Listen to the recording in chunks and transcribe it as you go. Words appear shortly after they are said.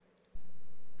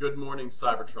Good Morning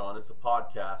Cybertron is a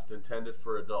podcast intended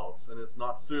for adults and is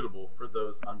not suitable for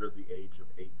those under the age of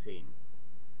 18.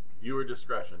 Viewer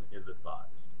discretion is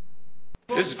advised.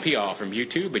 This is PR from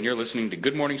YouTube, and you're listening to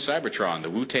Good Morning Cybertron, the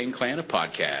Wu-Tang Clan of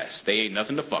podcasts. They ain't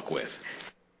nothing to fuck with.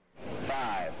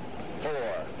 5, 4,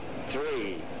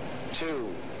 3,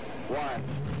 2, 1.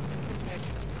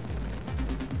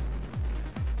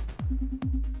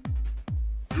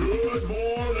 Good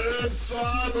morning,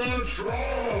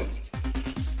 Cybertron!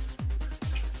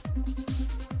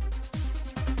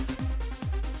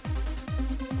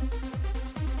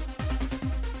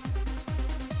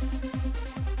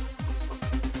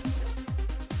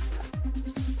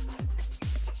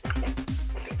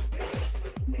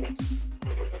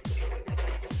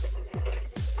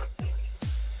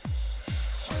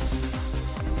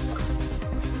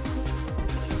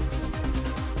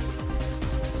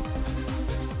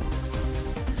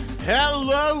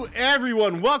 Hello,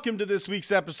 everyone. Welcome to this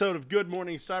week's episode of Good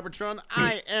Morning Cybertron.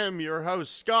 I am your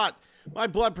host, Scott. My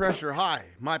blood pressure high,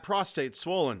 my prostate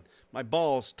swollen, my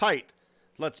balls tight.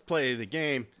 Let's play the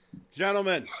game.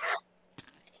 Gentlemen,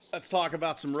 let's talk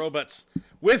about some robots.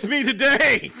 With me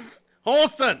today,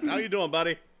 Holston. How you doing,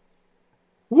 buddy?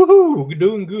 Woohoo!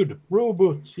 Doing good.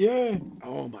 Robots, yeah.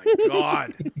 Oh, my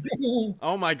God.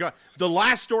 Oh, my God. The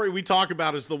last story we talk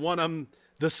about is the one I'm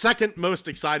the second most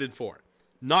excited for.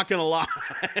 Not gonna lie.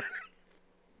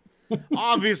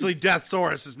 Obviously,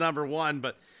 Deathsaurus is number one,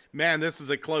 but man, this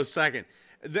is a close second.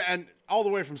 And all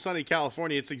the way from sunny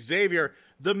California, it's Xavier,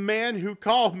 the man who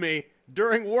called me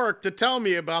during work to tell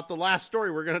me about the last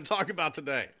story we're going to talk about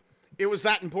today. It was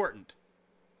that important.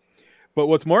 But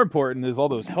what's more important is all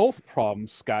those health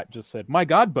problems Scott just said. My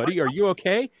God, buddy, are you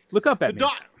okay? Look up at me.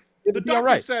 The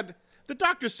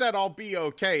doctor said I'll be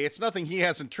okay. It's nothing he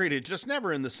hasn't treated, just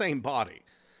never in the same body.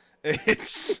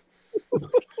 It's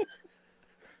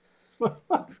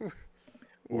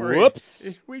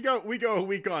whoops. We go a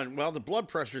week on. Well, the blood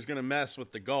pressure is going to mess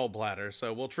with the gallbladder,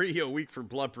 so we'll treat you a week for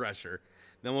blood pressure.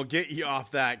 Then we'll get you off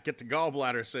that, get the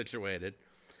gallbladder situated,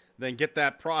 then get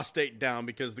that prostate down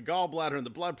because the gallbladder and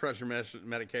the blood pressure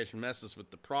medication messes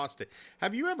with the prostate.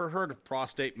 Have you ever heard of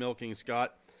prostate milking,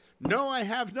 Scott? No, I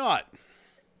have not.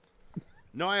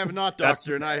 No, I have not,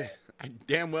 doctor, and I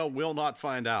damn well will not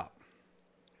find out.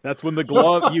 That's when the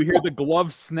glove, you hear the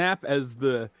glove snap as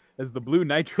the blue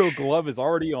nitro glove is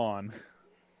already on.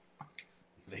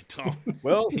 They don't.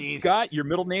 Well, Scott, your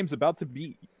middle name's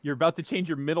you're about to change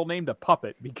your middle name to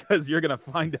Puppet because you're going to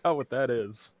find out what that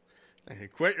is. Hey,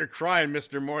 quit your crying,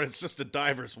 Mr. Moore. It's just a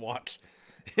diver's watch.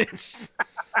 It's.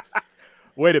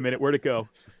 Wait a minute. Where'd it go?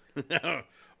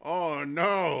 Oh,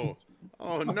 no.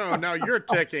 Oh, no. Now you're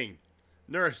ticking.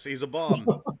 Nurse, he's a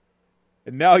bum.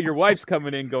 And now your wife's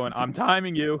coming in going, I'm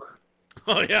timing you.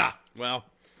 Oh, yeah. Well,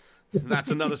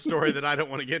 that's another story that I don't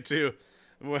want to get to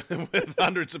with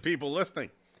hundreds of people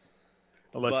listening.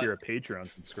 Unless you're a Patreon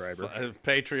subscriber.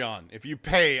 Patreon. If you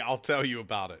pay, I'll tell you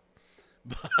about it.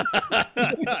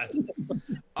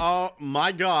 Oh,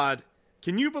 my God.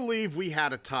 Can you believe we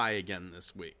had a tie again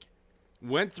this week?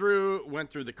 Went through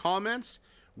the comments,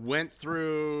 went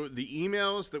through the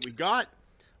emails that we got.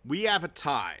 We have a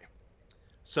tie.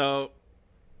 So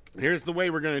here's the way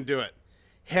we're going to do it.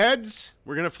 Heads,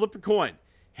 we're going to flip a coin.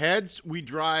 Heads, we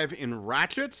drive in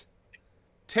Ratchet.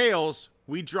 Tails,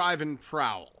 we drive in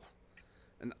Prowl.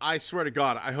 And I swear to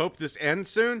God, I hope this ends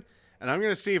soon. And I'm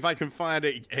going to see if I can find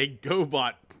a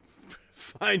GoBot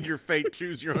Find Your Fate,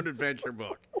 Choose Your Own Adventure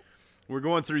book. We're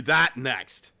going through that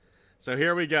next. So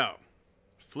here we go.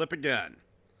 Flip again.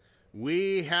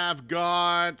 We have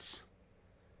got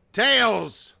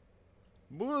Tails.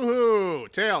 Woohoo!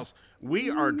 Tails.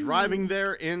 We are driving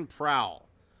there in Prowl.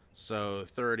 So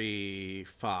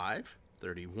 35,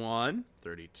 31,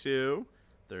 32,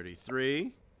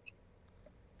 33,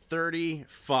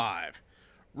 35.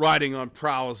 Riding on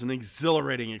Prowl is an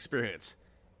exhilarating experience,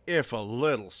 if a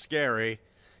little scary.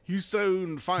 You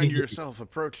soon find yourself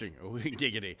approaching. Oh,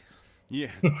 giggity.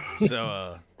 Yeah.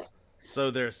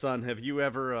 So there, son, have you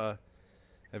ever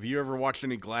watched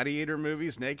any Gladiator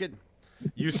movies naked?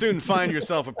 You soon find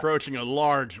yourself approaching a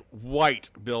large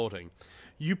white building.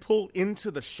 You pull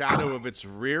into the shadow of its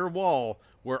rear wall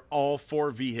where all four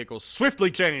vehicles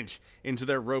swiftly change into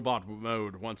their robot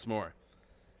mode once more.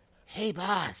 Hey,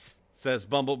 boss, says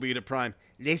Bumblebee to Prime.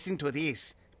 Listen to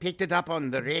this. Picked it up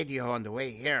on the radio on the way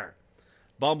here.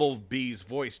 Bumblebee's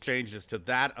voice changes to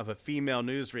that of a female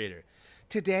newsreader.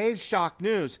 Today's shock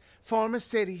news. Former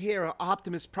city hero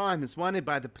Optimus Prime is wanted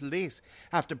by the police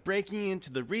after breaking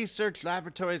into the research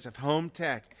laboratories of Home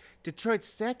Tech, Detroit's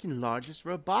second largest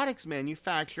robotics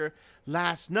manufacturer,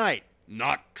 last night.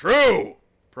 Not true,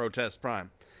 protests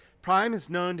Prime. Prime is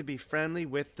known to be friendly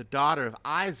with the daughter of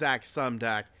Isaac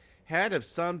Sumdac, head of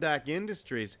Sumdac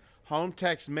Industries,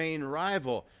 HomeTech's main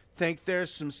rival. Think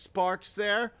there's some sparks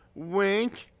there?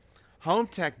 Wink.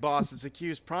 HomeTech bosses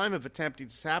accused Prime of attempting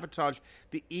to sabotage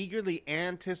the eagerly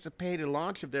anticipated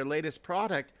launch of their latest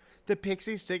product, the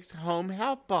Pixie 6 Home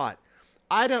Help Bot.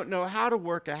 I don't know how to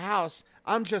work a house.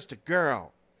 I'm just a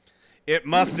girl. It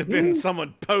must have been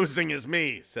someone posing as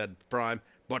me, said Prime.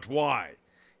 But why?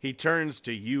 He turns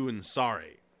to you and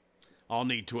Sorry. I'll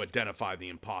need to identify the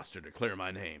imposter to clear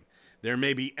my name. There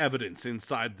may be evidence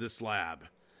inside this lab.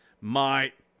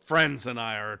 My friends and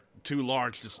I are too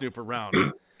large to snoop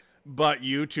around, but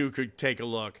you two could take a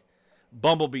look.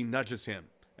 Bumblebee nudges him.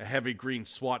 A heavy green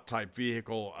SWAT-type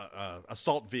vehicle,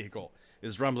 assault vehicle,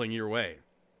 is rumbling your way.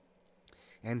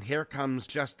 And here comes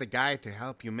just the guy to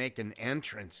help you make an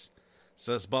entrance,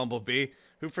 says Bumblebee,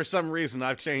 who for some reason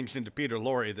I've changed into Peter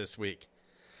Lorre this week.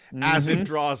 As it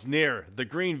draws near, the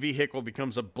green vehicle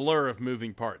becomes a blur of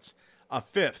moving parts. A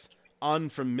fifth,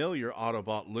 unfamiliar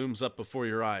Autobot looms up before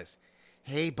your eyes.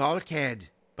 Hey, Bulkhead,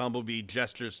 Bumblebee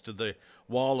gestures to the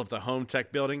wall of the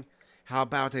HomeTech building. How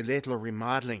about a little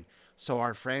remodeling so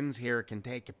our friends here can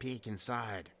take a peek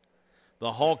inside?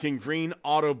 The hulking green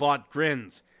Autobot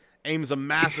grins, aims a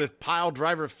massive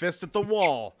piledriver fist at the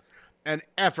wall, and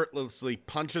effortlessly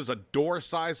punches a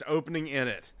door-sized opening in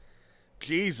it.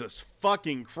 Jesus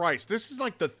fucking Christ. This is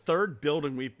like the third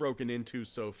building we've broken into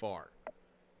so far.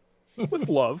 With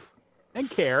love and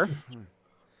care and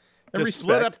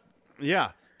respect.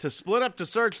 To split up to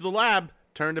search the lab,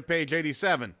 turn to page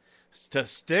 87. To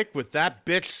stick with that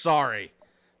bitch Sorry,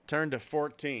 turn to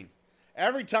 14.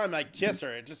 Every time I kiss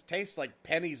her, it just tastes like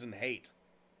pennies and hate.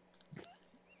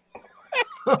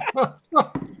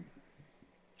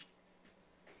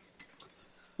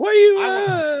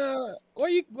 Why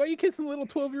you kissing a little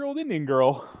 12-year-old Indian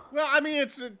girl? Well, I mean,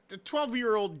 it's a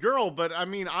 12-year-old girl, but I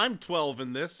mean, I'm 12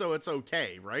 in this, so it's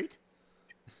okay, right?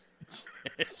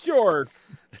 Sure.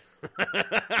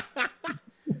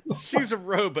 She's a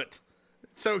robot.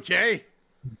 It's okay.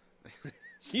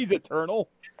 She's eternal.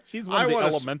 She's one of the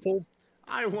elementals.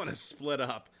 I want to split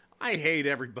up. I hate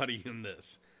everybody in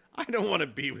this. I don't want to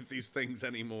be with these things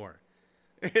anymore.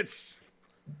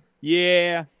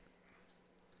 Yeah.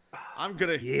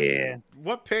 Yeah.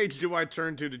 What page do I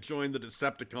turn to join the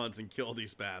Decepticons and kill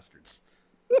these bastards?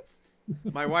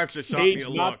 My wife just shot me a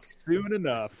look. Not soon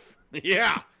enough.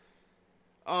 Yeah.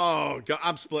 Oh God,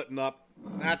 I'm splitting up.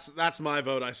 That's my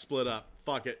vote. I split up.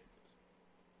 Fuck it.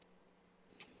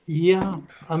 Yeah,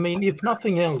 I mean, if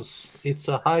nothing else, it's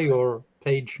a higher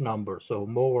page number, so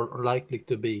more likely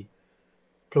to be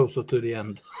closer to the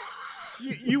end.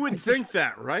 You would think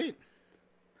that, right?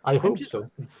 I hope so.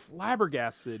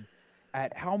 Flabbergasted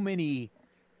at how many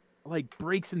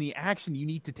breaks in the action you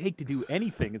need to take to do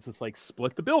anything. It's just like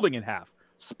split the building in half,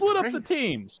 split up the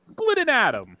team, split an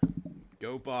atom.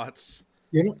 GoBots,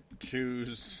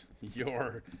 choose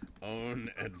your own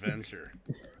adventure.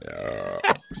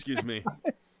 Excuse me.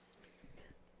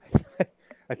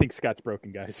 I think Scott's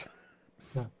broken, guys.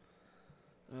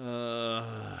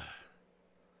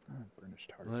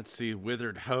 Let's see.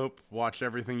 Withered Hope. Watch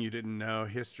Everything You Didn't Know.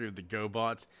 History of the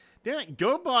GoBots. Damn it,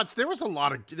 GoBots.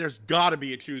 There's got to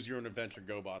be a Choose Your Own Adventure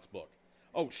GoBots book.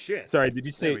 Oh shit. Sorry, did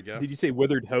you say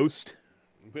Withered Host?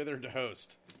 Withered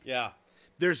Host. Yeah.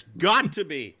 There's got to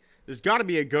be a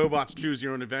GoBots Choose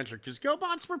Your Own Adventure because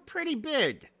GoBots were pretty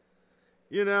big.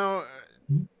 You know,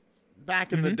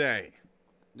 back in the day.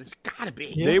 There's got to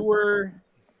be. They were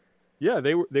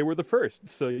the first.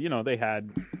 So, they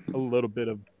had a little bit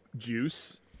of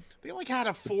juice. They had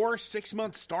a 4-6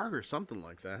 month start or something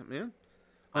like that, man.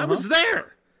 I was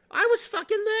there. I was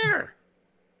fucking there.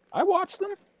 I watched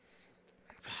them.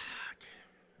 Fuck.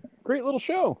 Great little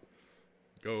show.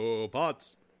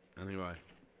 GoBots. Anyway,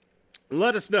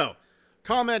 let us know.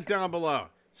 Comment down below.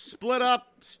 Split up.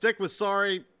 Stick with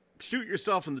Sorry. Shoot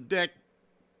yourself in the dick.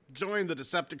 Join the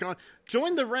Decepticon.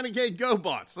 Join the Renegade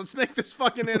GoBots. Let's make this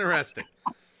fucking interesting.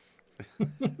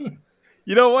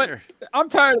 You know what? I'm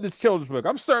tired of this children's book.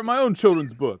 I'm starting my own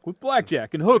children's book with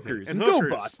blackjack and hookers and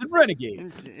GoBots and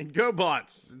renegades. And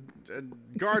GoBots and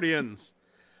Guardians.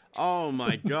 Oh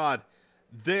my God.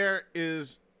 There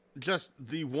is just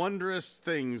the wondrous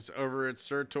things over at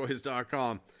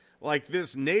SirToys.com. Like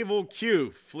this Naval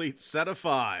Q fleet set of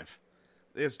 5.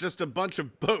 It's just a bunch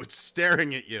of boats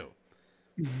staring at you.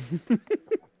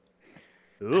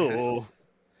 Ooh.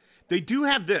 They do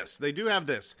have this.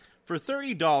 For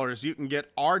 $30, you can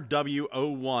get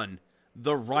RW01,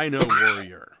 the Rhino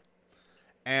Warrior.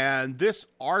 And this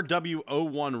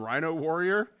RW01 Rhino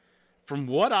Warrior, from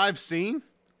what I've seen,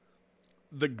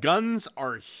 the guns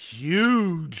are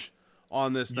huge.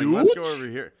 on this thing. Let's go over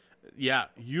here. Yeah,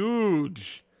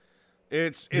 huge.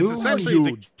 It's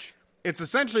essentially it's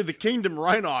essentially the Kingdom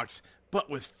Rhinox, but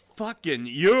with fucking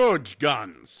huge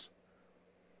guns.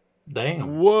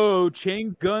 Damn. Whoa,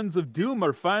 chain guns of doom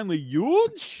are finally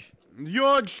huge.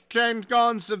 Huge chain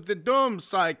guns of the Doom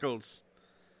cycles.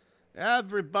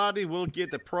 Everybody will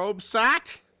get a probe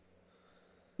sack.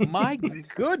 My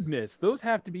goodness, those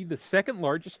have to be the second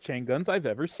largest chain guns I've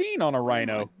ever seen on a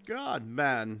Rhino. Oh my God,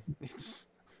 man. It's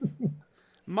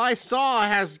my saw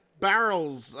has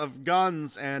barrels of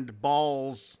guns and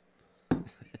balls.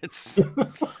 It's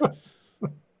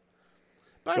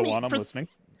but Go on, I'm listening.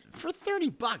 For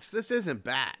 $30, this isn't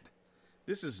bad.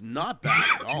 This is not bad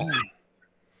at all.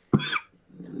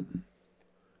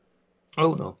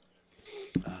 Oh no.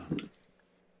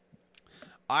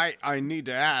 I need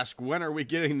to ask, when are we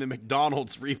getting the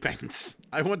McDonald's repaints?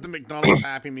 I want the McDonald's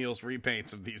Happy Meals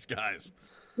repaints of these guys.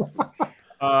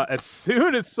 As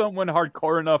soon as someone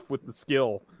hardcore enough with the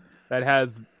skill that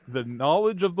has the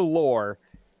knowledge of the lore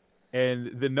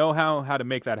and the know-how how to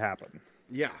make that happen.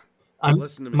 Yeah. I'm,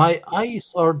 Listen to me. my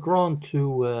eyes are drawn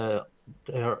to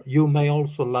you may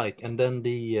also like, and then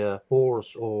the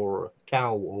horse or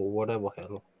cow or whatever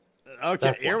hell. Okay,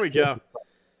 That here one. we go.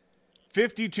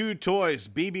 52 toys,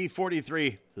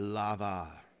 BB43,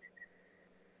 lava.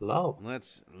 Love.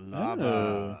 Let's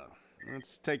lava.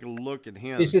 Let's take a look at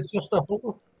him. Is it just a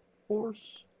horse?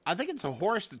 I think it's a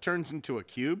horse that turns into a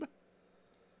cube.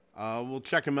 We'll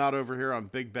check him out over here on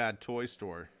Big Bad Toy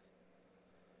Store.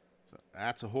 So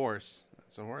that's a horse.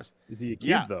 That's a horse. Is he a cube,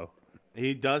 Yeah. though?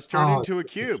 He does turn Oh, into a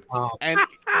cube. oh. And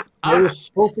I was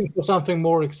hoping for something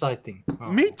more exciting. Oh.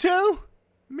 me too.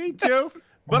 Me too.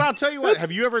 But I'll tell you what,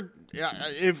 have you ever,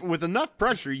 if with enough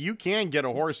pressure, you can get a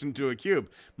horse into a cube.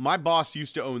 My boss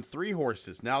used to own 3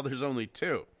 horses. Now there's only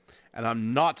 2. And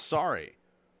I'm not sorry.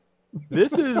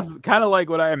 This is kind of like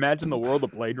what I imagine the world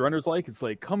of Blade Runner's like. It's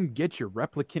like, come get your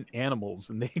replicant animals,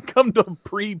 and they come to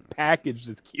pre-packaged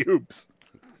as cubes.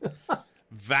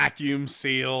 Vacuum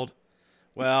sealed.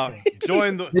 Well,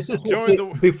 join the This is join the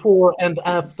before and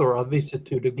after a visit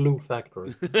to the glue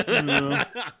factory.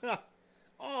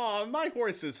 Oh, my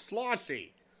horse is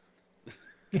sloshy.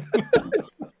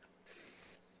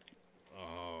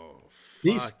 Oh,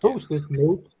 These fuck it. Post-it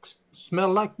notes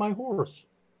smell like my horse.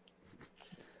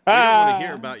 We don't want to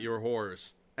hear about your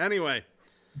horse. Anyway,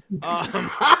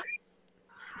 I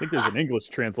think there's an English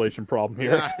translation problem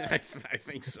here. yeah, I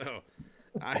think so.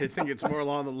 I think it's more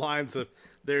along the lines of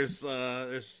there's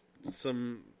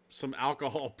some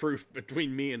alcohol proof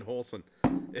between me and Holson.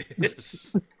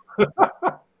 It's-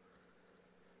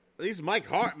 These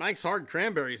Mike's Hard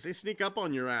Cranberries, they sneak up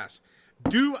on your ass.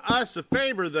 Do us a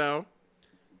favor, though.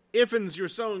 If you're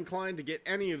so inclined to get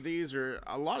any of these or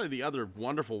a lot of the other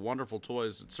wonderful, wonderful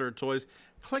toys at Sir Toys,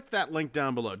 click that link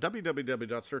down below,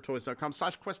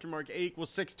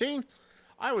 www.sirtoys.com/A=16.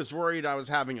 I was worried I was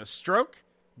having a stroke,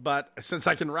 but since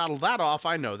I can rattle that off,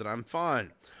 I know that I'm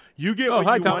fine. You get what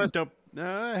hi, you Thomas. want.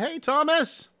 Hey,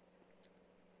 Thomas.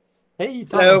 Hey,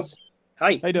 Hello. Thomas.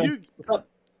 Hi. How you doing?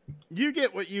 You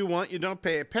get what you want. You don't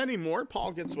pay a penny more.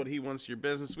 Paul gets what he wants. Your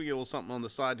business. We get a little something on the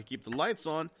side to keep the lights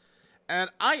on. And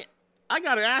I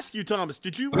got to ask you, Thomas,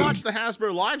 did you watch the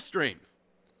Hasbro live stream?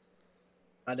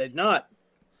 I did not.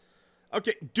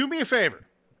 Okay, do me a favor.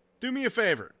 Do me a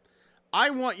favor. I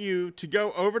want you to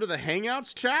go over to the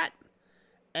Hangouts chat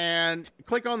and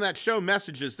click on that show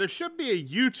messages. There should be a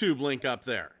YouTube link up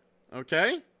there.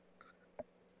 Okay?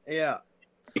 Yeah.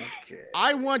 Okay.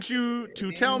 I want you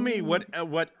to tell me what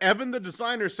Evan the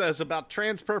designer says about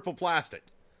trans purple plastic.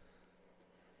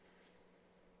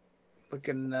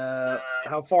 Looking,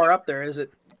 how far up there is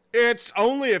it? It's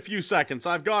only a few seconds.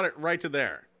 I've got it right to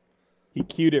there. He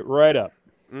queued it right up.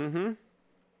 Mm-hmm.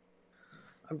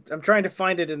 I'm trying to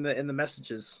find it in the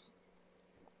messages.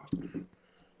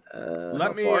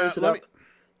 Let me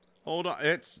hold on.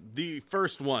 It's the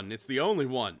first one. It's the only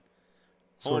one.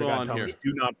 Swear Hold to God, on Thomas, here.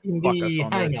 do not In fuck us the on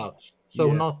there. Hangouts. So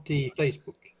Yeah. not the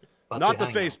Facebook. But Not the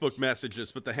Hangouts. Facebook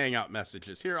messages, but the Hangout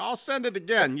messages. Here, I'll send it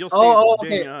again. You'll see Oh, it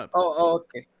ding okay. up. Oh,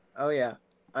 okay. Oh, yeah.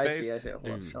 I Base- see. Hold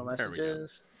on. Show There we go.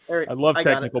 messages. There, I love got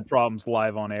it. technical problems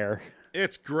live on air.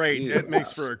 It's great. It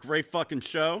makes for a great fucking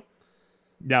show.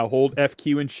 Now hold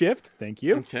FQ and Shift. Thank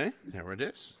you. Okay, there it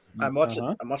is. I'm watching.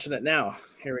 Uh-huh. I'm watching it now.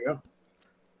 Here we go.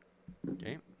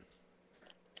 Okay.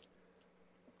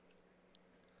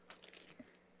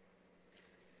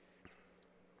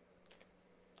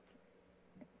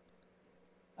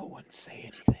 No one say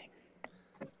anything.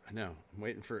 I know.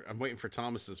 I'm waiting for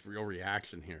Thomas's real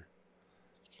reaction here.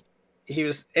 He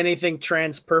was anything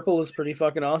trans purple is pretty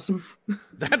fucking awesome.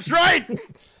 That's right.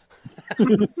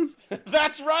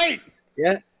 That's right.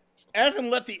 Yeah. Evan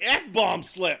let the F-bomb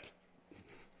slip.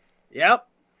 Yep.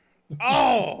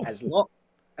 Oh! As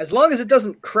long as it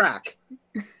doesn't crack.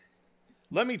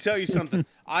 Let me tell you something.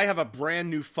 I have a brand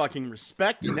new fucking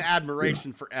respect and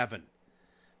admiration for Evan.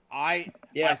 I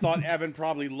thought Evan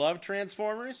probably loved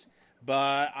Transformers,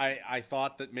 but I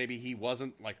thought that maybe he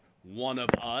wasn't like one of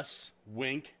us.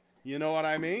 Wink. You know what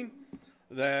I mean?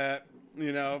 That,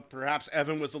 you know, perhaps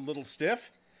Evan was a little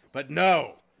stiff. But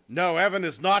no, Evan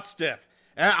is not stiff.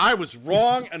 I was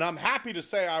wrong, and I'm happy to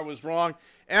say I was wrong.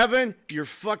 Evan, you're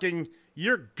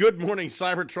Good Morning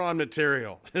Cybertron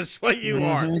material. Is what you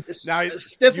are. Now,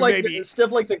 stiff like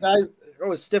the guys.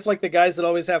 Oh, stiff like the guys that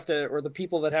always have to, or the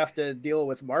people that have to deal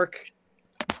with Mark.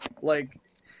 Like,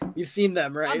 you've seen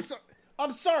them, right?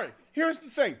 I'm sorry. Here's the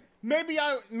thing. Maybe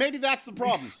that's the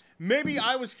problem. Maybe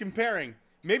I was comparing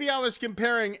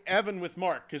Evan with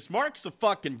Mark, because Mark's a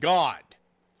fucking god.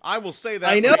 I will say that.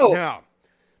 I know. Right now.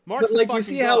 Mark's but like, you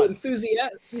see how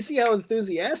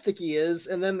enthusiastic he is,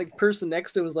 and then the person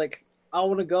next to him is like, "I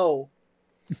want to go.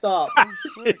 Stop."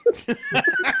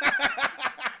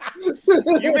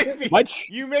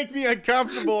 You make me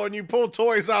uncomfortable, and you pull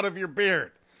toys out of your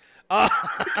beard.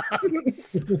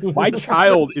 My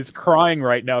child is crying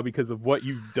right now because of what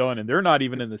you've done, and they're not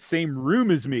even in the same room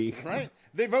as me. Right?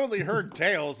 They've only heard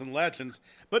tales and legends.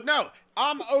 But no,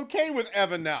 I'm okay with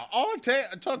Evan now. All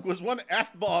it took was one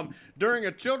F-bomb during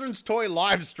a children's toy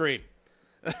live stream.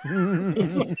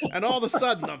 And all of a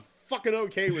sudden, I'm fucking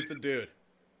okay with the dude.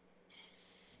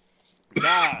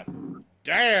 God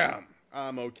damn,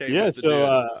 I'm okay with the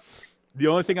dude. The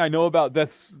only thing I know about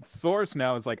Death's source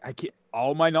now is like,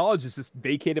 all my knowledge is just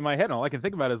vacated in my head. And all I can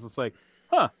think about is it's like,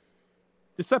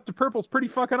 Deceptive Purple's pretty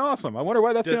fucking awesome. I wonder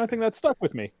why that's the only thing that stuck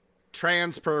with me.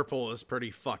 Trans Purple is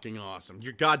pretty fucking awesome.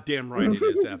 You're goddamn right it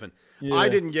is, Evan. Yeah. I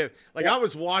didn't get I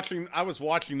was watching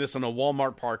this in a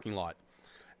Walmart parking lot.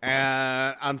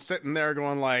 And I'm sitting there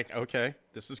going like, okay,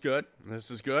 this is good.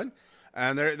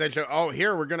 And they show, oh,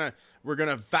 here we're gonna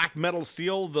vac metal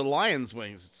seal the lion's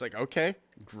wings. It's like, okay,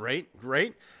 great.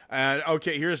 And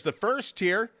okay, here's the first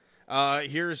tier.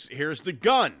 Here's the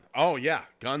gun. Oh yeah,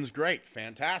 gun's great,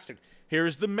 fantastic.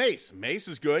 Here's the mace. Mace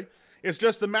is good. It's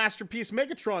just the Masterpiece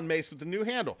Megatron mace with the new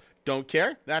handle. Don't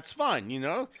care. That's fine. You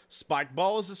know, spike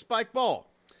ball is a spike ball.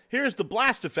 Here's the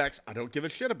blast effects. I don't give a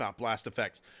shit about blast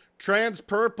effects. Trans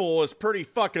Purple is pretty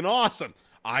fucking awesome.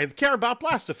 I care about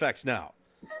blast effects now.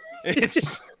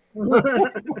 It's.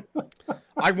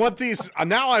 I want these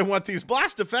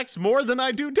blast effects more than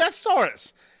I do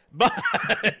Deathsaurus. But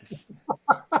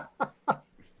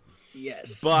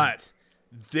yes. But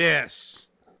this.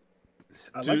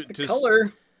 I like the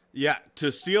color. Yeah,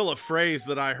 to steal a phrase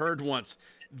that I heard once,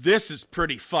 this is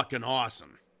pretty fucking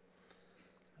awesome.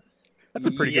 That's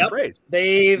a pretty good phrase.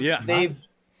 The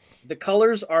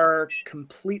colors are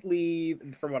completely,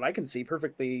 from what I can see,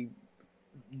 perfectly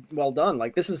well done.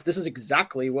 Like this is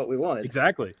exactly what we wanted.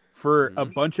 Exactly. For a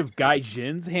bunch of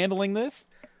gaijins handling this.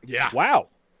 Yeah. Wow.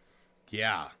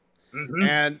 Yeah. Mm-hmm.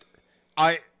 And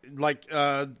I like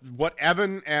what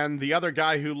Evan and the other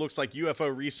guy who looks like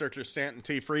UFO researcher Stanton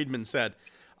T. Friedman said.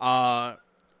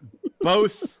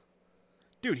 Both,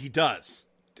 dude, he does.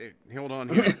 Dude, hold on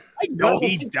here. I know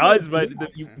he does, but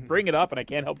you bring it up and I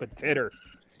can't help but titter.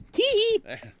 Tee.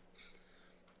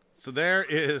 So there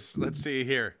is. Let's see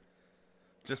here.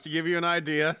 Just to give you an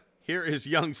idea, here is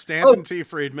young Stanton T.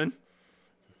 Friedman.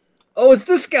 Oh, it's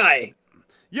this guy.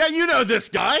 Yeah, you know this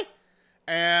guy.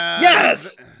 And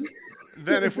yes.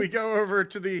 Then if we go over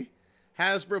to the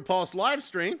Hasbro Pulse live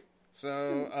stream,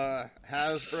 so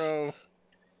Hasbro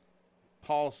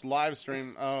Pulse live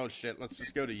stream. Oh shit! Let's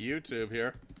just go to YouTube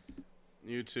here.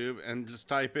 YouTube and just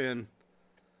type in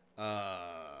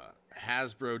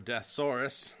Hasbro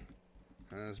Deathsaurus.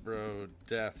 Hasbro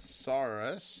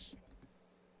Deathsaurus.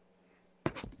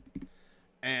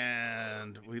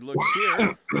 And we look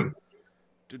here.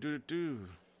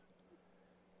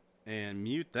 And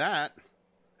mute that.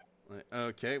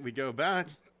 Okay, we go back.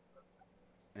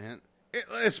 And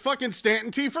it's fucking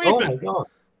Stanton T. Friedman. Oh my god.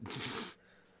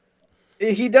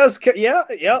 He does. Yeah.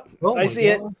 Oh I see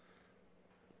it.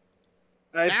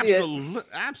 I see it.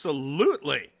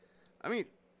 Absolutely. I mean,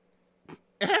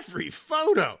 every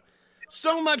photo.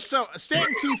 So much so.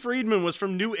 Stanton T. Friedman was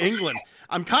from New England.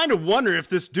 I'm kind of wondering if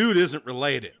this dude isn't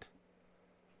related.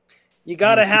 You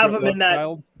gotta have him in that.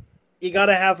 Child? You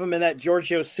gotta have him in that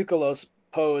Giorgio Tsoukalos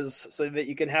pose so that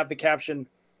you can have the caption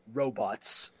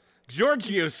 "robots."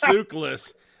 Giorgio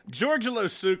Tsoukalos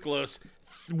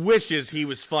wishes he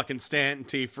was fucking Stanton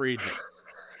T. Friedman.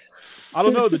 I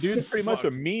don't know. The dude's pretty much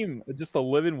a meme, just a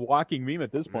living, walking meme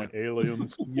at this point.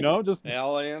 Aliens, just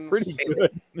aliens. Pretty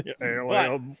good.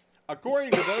 Aliens.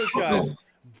 according to those guys,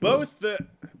 both the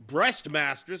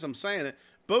Breastmasters, I'm saying it,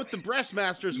 both the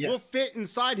Breastmasters will fit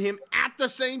inside him at the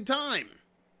same time.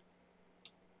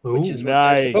 Which is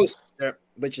what they're supposed to,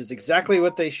 which is exactly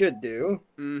what they should do.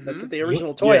 Mm-hmm. That's what the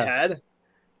original toy had.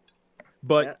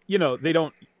 But you know, they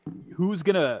don't. Who's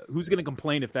gonna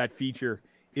complain if that feature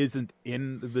isn't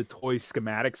in the toy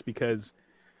schematics? Because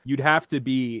you'd have to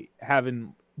be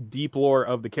having deep lore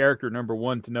of the character, number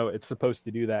one, to know it's supposed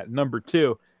to do that. Number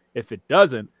two, if it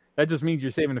doesn't, that just means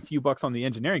you're saving a few bucks on the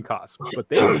engineering costs. But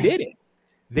they did it.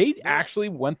 They actually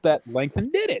went that length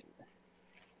and did it.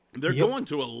 They're going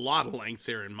to a lot of lengths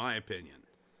here, in my opinion.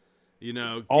 You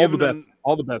know, all the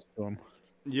best to them.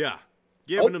 Yeah,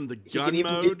 giving them the gun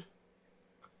mode.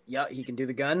 Yeah, he can do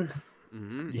the gun.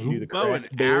 Mm-hmm. You can do the bow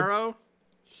and arrow.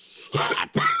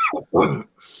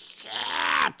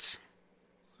 Shit.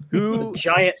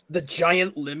 The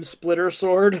giant limb splitter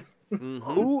sword. Mm-hmm.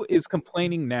 Who is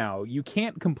complaining now? You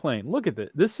can't complain. Look at this.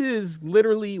 This is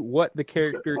literally what the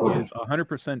character is.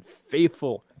 100%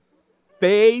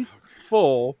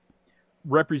 faithful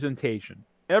representation.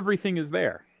 Everything is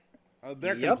there.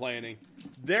 They're complaining.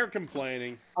 They're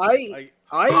complaining. I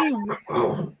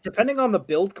depending on the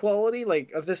build quality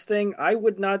of this thing, I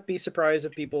would not be surprised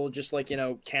if people just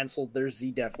canceled their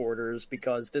Z-Def orders,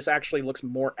 because this actually looks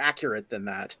more accurate than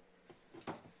that.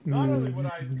 Not only would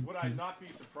I not be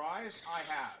surprised, I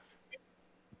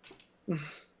have.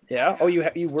 Yeah. Oh, you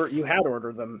had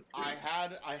ordered them. I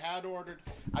had ordered.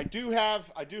 I do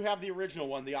have the original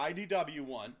one, the IDW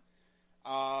one,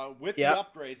 with the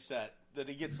upgrade set that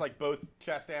he gets both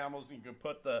chest ammos, and you can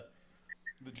put the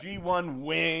G1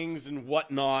 wings and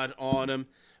whatnot on him.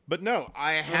 But no,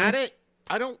 I had it.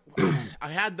 I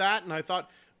had that, and I thought,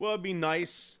 well, it'd be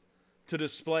nice to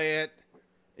display it,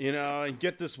 and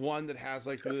get this one that has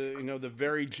the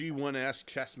very G1-esque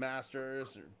chest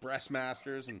masters or breast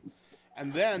masters,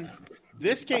 and then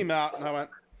this came out, and I went,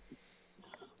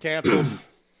 canceled.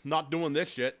 Not doing this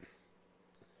shit.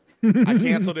 I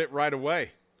canceled it right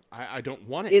away. I don't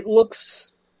want it. It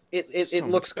looks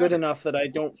good enough that I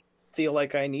don't feel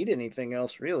like I need anything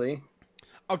else, really.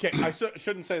 Okay, I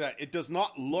shouldn't say that. It does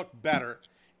not look better.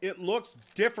 It looks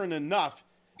different enough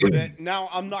that now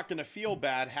I'm not going to feel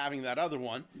bad having that other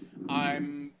one.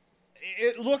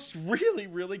 It looks really,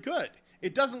 really good.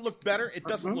 It doesn't look better. It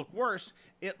doesn't look worse.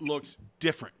 It looks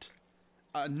different.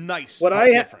 Nice. What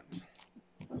I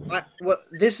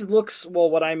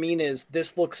mean is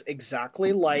this looks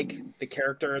exactly like the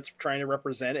character it's trying to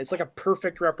represent. It's like a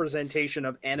perfect representation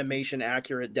of animation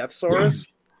accurate Deathsaurus.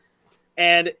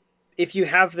 And if you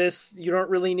have this, you don't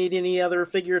really need any other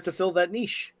figure to fill that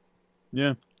niche.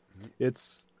 Yeah.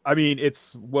 It's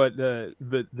what the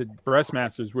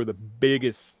Breastmasters were the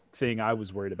biggest thing I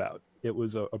was worried about. It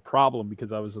was a problem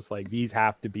because I was just like, these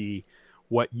have to be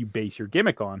what you base your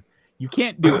gimmick on. You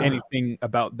can't do anything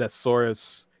about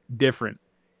Deathsaurus different.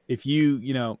 If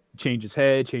you change his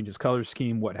head, change his color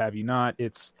scheme, what have you not,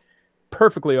 it's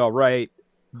perfectly all right.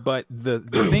 But the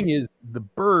thing is, the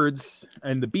birds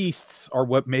and the beasts are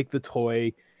what make the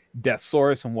toy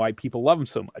Deathsaurus and why people love him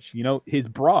so much. His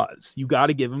bras. You got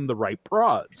to give him the right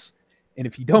bras. And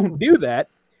if you don't do that,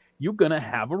 you're going to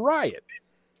have a riot.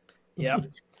 Yeah.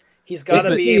 He's got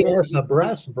to be able to... a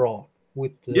brass bra.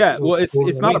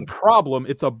 It's not a problem,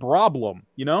 it's a problem,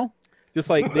 just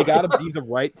like they got to be the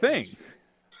right thing.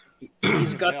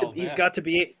 He's got to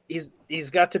be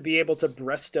able to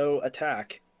breasto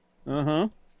attack.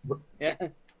 Yeah.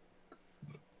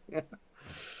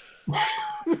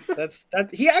 That's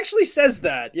he actually says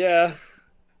that, yeah,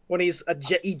 when he's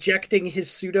ejecting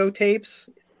his pseudo tapes.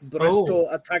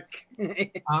 Breasto attack.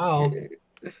 Ow.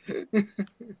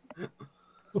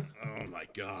 Oh my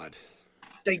god.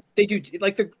 They do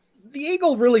the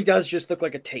eagle really does just look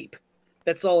like a tape.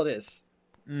 That's all it is.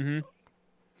 Mm-hmm.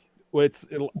 Well, it's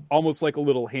almost like a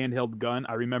little handheld gun.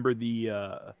 I remember the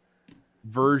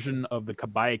version of the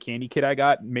Kabaya Candy Kit I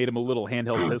got made him a little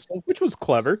handheld pistol, which was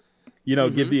clever.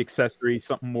 Give the accessory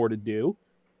something more to do.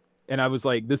 And I was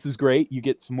like, this is great. You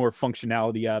get some more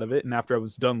functionality out of it. And after I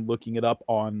was done looking it up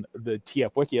on the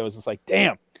TF Wiki, I was just like,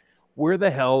 damn. Where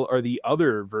the hell are the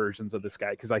other versions of this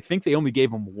guy? Because I think they only gave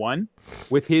him one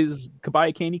with his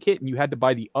Kabaya Candy Kit, and you had to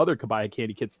buy the other Kabaya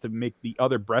Candy Kits to make the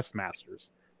other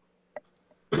Breastmasters.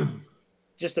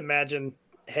 Just imagine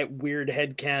weird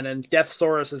headcanon.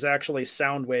 Deathsaurus is actually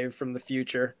Soundwave from the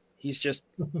future. He's just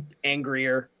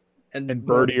angrier and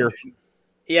birdier.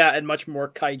 Yeah, and much more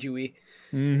kaiju-y.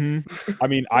 Mm-hmm. I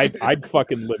mean, I'd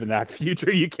fucking live in that future.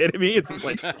 Are you kidding me? It's just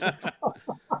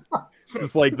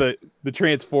like the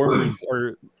Transformers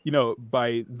are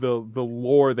by the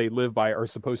lore they live by, are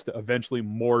supposed to eventually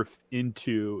morph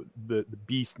into the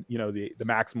beast, the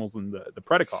Maximals and the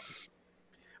Predacons.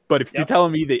 But if you're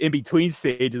telling me the in between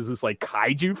stages is like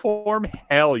kaiju form,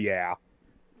 hell yeah.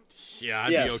 Yeah, I'd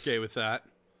be okay with that.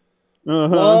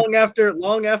 Long after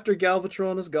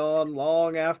Galvatron is gone,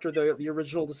 long after the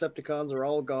original Decepticons are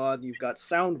all gone, you've got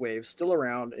Soundwave still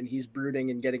around, and he's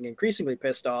brooding and getting increasingly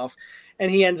pissed off,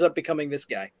 and he ends up becoming this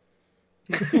guy.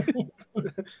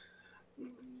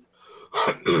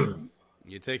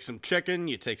 You take some chicken,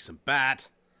 you take some bat,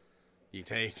 you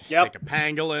take a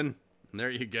pangolin, and there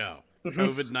you go.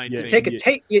 COVID-19.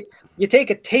 You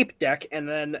take a tape deck and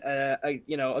then a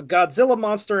Godzilla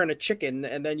monster and a chicken,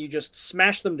 and then you just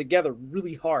smash them together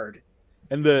really hard.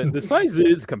 And the size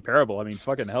is comparable. I mean,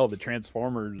 fucking hell, the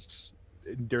Transformers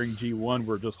during G1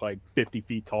 were just like 50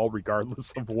 feet tall,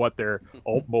 regardless of what their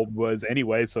ult mold was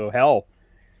anyway. So hell,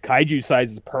 kaiju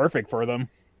size is perfect for them.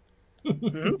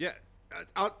 Yeah,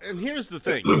 and here's the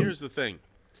thing.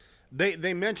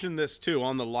 They mentioned this too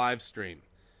on the live stream.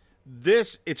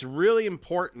 It's really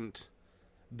important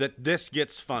that this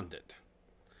gets funded,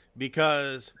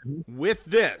 because with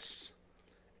this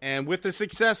and with the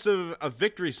success of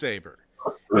Victory Saber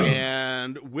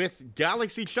and with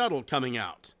Galaxy Shuttle coming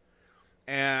out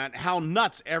and how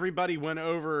nuts everybody went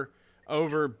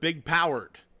over Big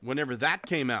Powered whenever that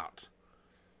came out,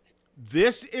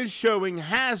 this is showing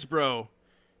Hasbro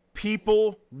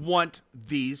people want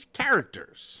these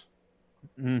characters.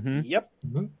 Yep.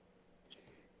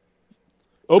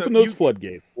 Open those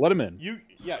floodgates. Let them in. You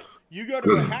go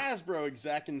to a Hasbro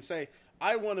exec and say,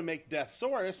 I want to make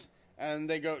Deathsaurus, and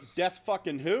they go, Death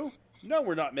fucking who? No,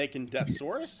 we're not making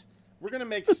Deathsaurus. We're going to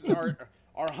make our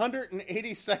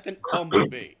 182nd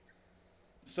Bumblebee.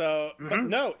 So, but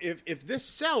no, if this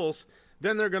sells,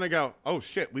 then they're going to go, oh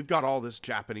shit, we've got all this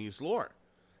Japanese lore.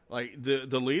 Like,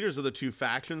 the leaders of the two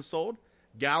factions sold.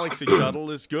 Galaxy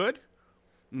Shuttle is good.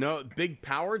 No, Big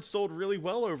Powered sold really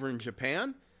well over in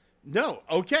Japan. No,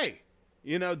 okay.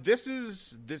 This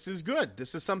is good.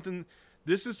 This is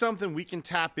something we can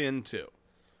tap into.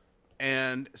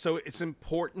 And so it's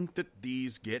important that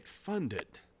these get funded.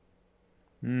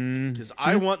 Because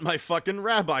I want my fucking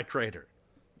Rabbi Crater.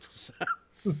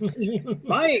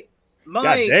 my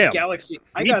Galaxy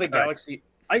I got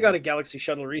a Galaxy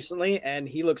Shuttle recently, and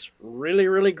he looks really,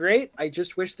 really great. I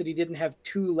just wish that he didn't have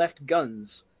two left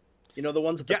guns. The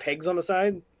ones with the pegs on the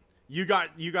side? You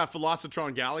got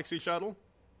Velocitron Galaxy Shuttle?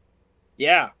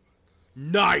 Yeah.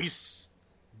 Nice.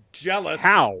 Jealous.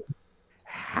 How?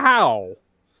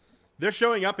 They're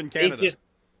showing up in Canada.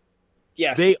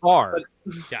 Yes. They are.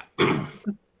 Yeah.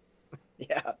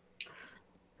 Yeah.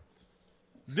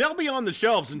 They'll be on the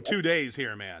shelves in 2 days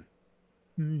here, man.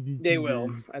 They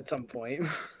will at some point.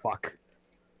 Fuck.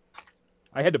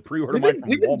 I had to pre-order mine from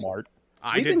Walmart.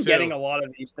 We've been getting a lot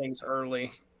of these things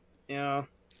early. Yeah.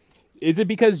 Is it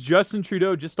because Justin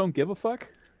Trudeau just don't give a fuck?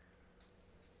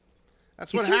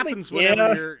 That's what happens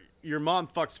whenever your mom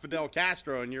fucks Fidel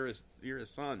Castro and you're his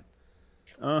son.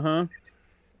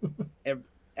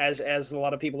 As a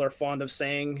lot of people are fond of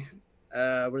saying,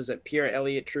 what is it? Pierre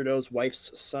Elliott Trudeau's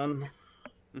wife's son.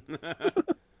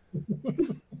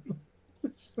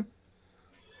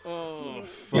 Oh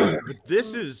fuck! But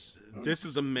this is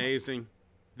amazing.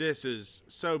 This is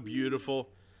so beautiful.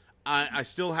 I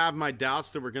still have my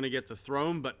doubts that we're going to get the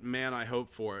throne, but man, I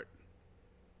hope for it.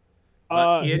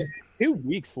 2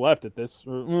 weeks left at this.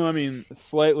 Well, I mean,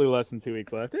 slightly less than 2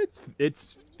 weeks left.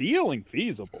 It's feeling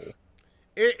feasible.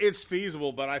 It's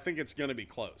feasible, but I think it's going to be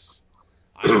close.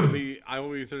 I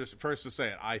will be the first to say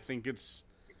it. I think it's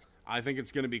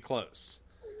going to be close.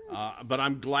 But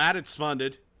I'm glad it's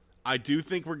funded. I do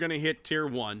think we're going to hit tier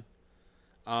 1.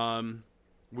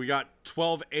 We got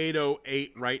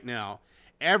 12,808 right now.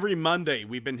 Every Monday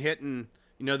we've been hitting,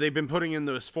 they've been putting in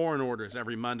those foreign orders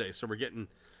every Monday, so we're getting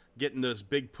those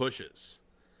big pushes.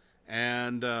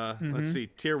 And let's see,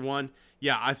 tier 1.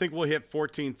 Yeah, I think we'll hit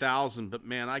 14,000, but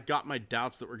man, I got my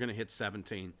doubts that we're going to hit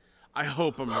 17. I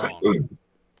hope I'm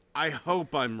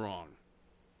wrong.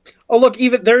 Oh, look,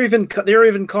 they're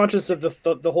even conscious of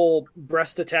the whole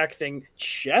breast attack thing.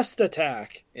 Chest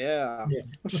attack. Yeah.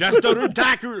 Chest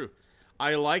attack.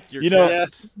 I like your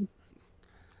chest.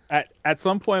 At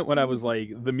some point when I was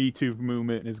like, the Me Too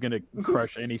movement is going to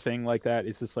crush anything like that,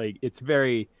 it's just like, it's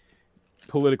very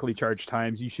politically charged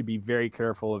times. You should be very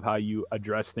careful of how you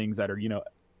address things that are,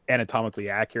 anatomically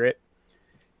accurate.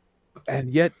 And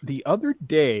yet the other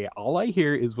day, all I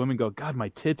hear is women go, God, my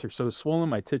tits are so swollen.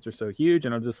 My tits are so huge.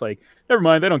 And I'm just like, never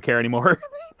mind. They don't care anymore.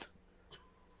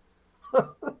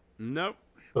 Nope.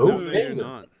 Oh, no, they're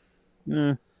not.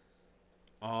 Yeah.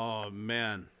 Oh,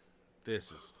 man.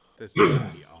 This is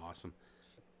gonna be awesome.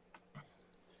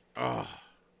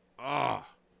 Oh.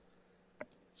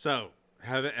 So,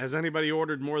 has anybody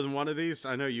ordered more than one of these?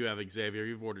 I know you have, Xavier.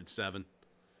 You've ordered 7.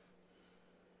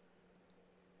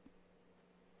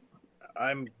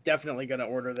 I'm definitely going to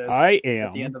order this. I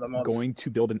at the end of the am month. going to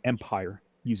build an empire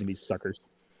using these suckers.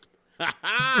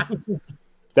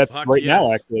 That's Fuck right now,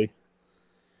 yes. actually.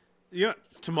 Yeah,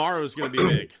 tomorrow's going to be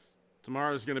big.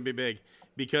 Tomorrow's going to be big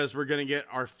because we're going to get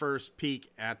our first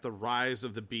peek at the Rise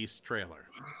of the Beast trailer.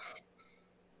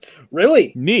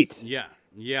 Really? Neat. Yeah.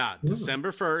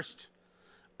 December 1st.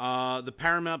 The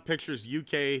Paramount Pictures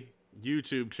UK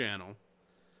YouTube channel.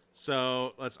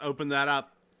 So let's open that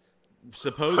up.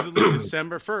 Supposedly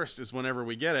December 1st is whenever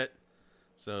we get it.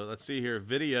 So let's see here.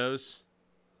 Videos.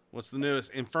 What's the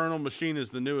newest? Infernal Machine is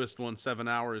the newest one 7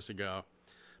 hours ago.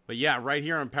 But yeah, right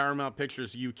here on Paramount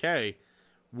Pictures UK,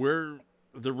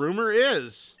 the rumor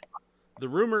is that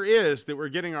we're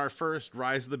getting our first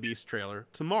Rise of the Beast trailer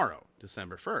tomorrow,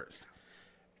 December 1st.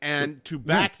 And to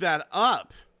back that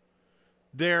up,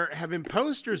 there have been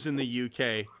posters in the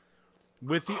UK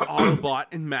with the Autobot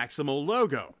and Maximo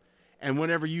logo. And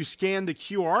whenever you scan the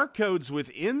QR codes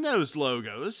within those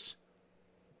logos,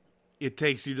 it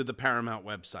takes you to the Paramount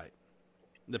website,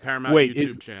 the Paramount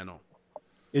YouTube channel.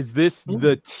 Is this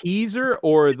the teaser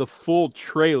or the full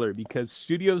trailer? Because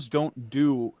studios don't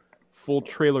do full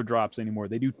trailer drops anymore.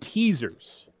 They do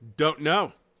teasers. Don't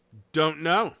know.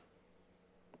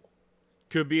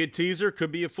 Could be a teaser,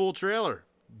 could be a full trailer.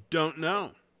 Don't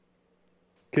know.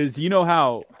 Because you know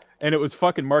how, and it was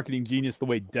fucking marketing genius the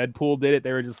way Deadpool did it.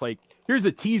 They were just like, here's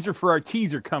a teaser for our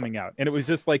teaser coming out. And it was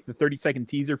just like the 30-second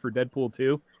teaser for Deadpool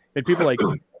 2. And people are like,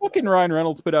 fucking Ryan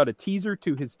Reynolds put out a teaser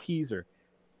to his teaser.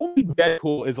 Only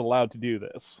Deadpool is allowed to do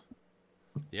this.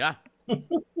 Yeah.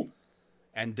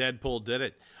 And Deadpool did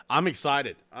it. I'm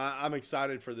excited. I'm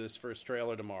excited for this first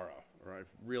trailer tomorrow. Or I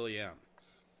really am.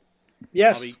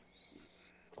 Yes.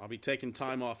 I'll be taking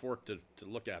time off work to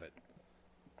look at it.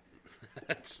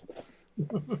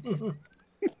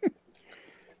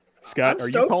 Scott, are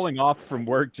you calling off from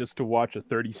work just to watch a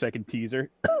 30-second teaser?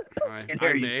 I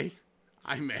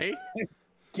may.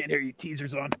 Can't hear you.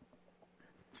 Teaser's on.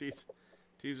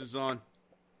 Teaser's on.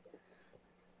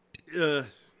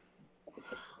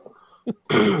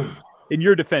 In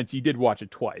your defense, you did watch it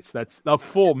twice. That's a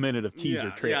full minute of teaser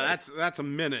trailer. Yeah, that's a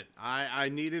minute. I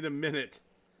needed a minute.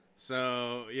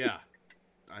 So, yeah.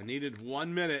 I needed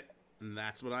 1 minute, and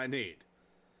that's what I need.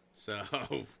 So,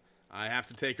 I have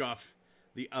to take off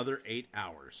the other 8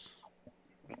 hours.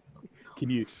 Can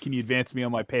you advance me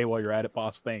on my pay while you're at it,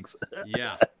 boss? Thanks.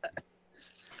 Yeah.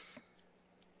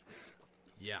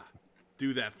 Yeah.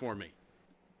 Do that for me.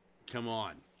 Come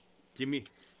on. Give me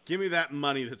that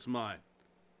money that's mine.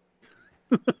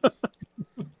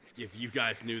 If you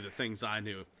guys knew the things I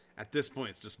knew. At this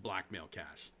point, it's just blackmail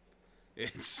cash.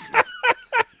 It's...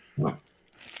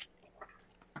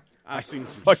 I've seen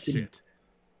some shit.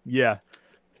 Yeah.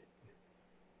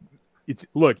 It's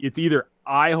either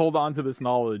I hold on to this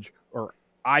knowledge or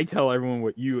I tell everyone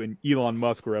what you and Elon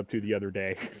Musk were up to the other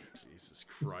day. Jesus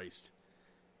Christ.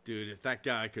 Dude, if that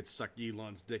guy could suck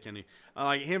Elon's dick any...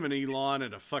 like him and Elon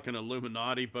and a fucking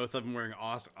Illuminati, both of them wearing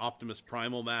Optimus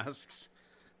Primal masks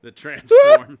that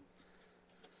transform.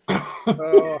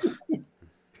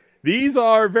 These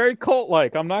are very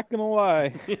cult-like. I'm not gonna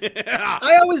lie.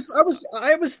 I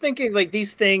was thinking like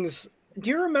these things. Do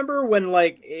you remember when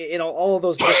like all of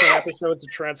those different episodes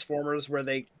of Transformers where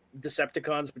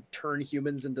Decepticons would turn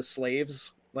humans into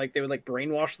slaves? Like they would like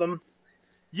brainwash them.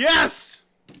 Yes.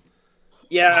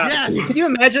 Yeah. Yes. Could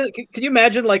you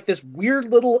imagine like this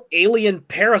weird little alien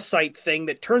parasite thing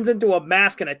that turns into a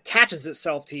mask and attaches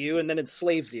itself to you and then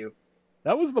enslaves you?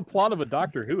 That was the plot of a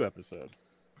Doctor Who episode.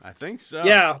 I think so.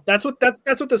 Yeah, that's what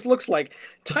this looks like.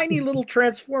 Tiny little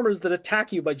transformers that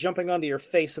attack you by jumping onto your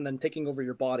face and then taking over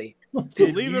your body.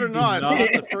 Believe it or not,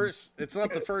 it's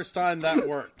not the first time that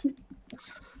worked.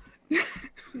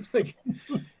 like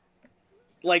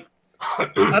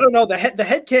I don't know, the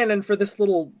headcanon for this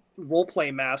little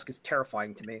roleplay mask is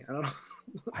terrifying to me. I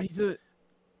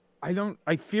don't know.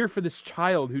 I fear for this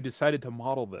child who decided to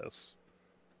model this.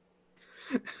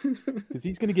 Because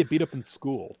he's going to get beat up in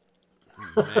school.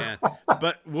 Man.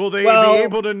 But will they be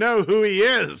able to know who he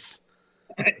is?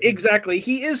 Exactly.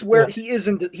 He is he is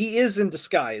in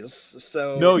disguise.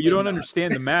 So no, you don't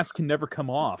understand. The mask can never come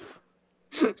off.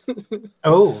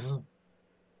 Oh,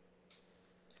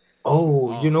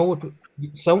 you know what?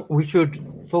 We should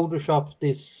Photoshop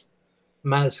this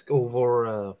mask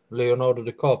over Leonardo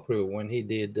DiCaprio when he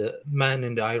did Man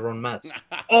in the Iron Mask.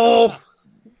 Oh,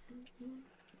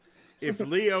 if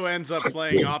Leo ends up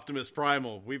playing Optimus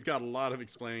Primal, we've got a lot of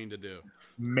explaining to do.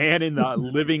 Man in the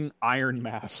living iron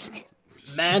mask.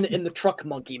 Man in the truck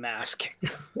monkey mask.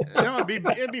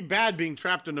 It'd be bad being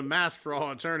trapped in a mask for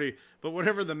all eternity, but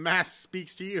whenever the mask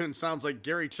speaks to you and sounds like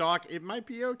Gary Chalk, it might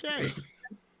be okay.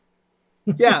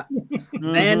 Yeah.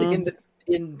 Man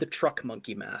in the truck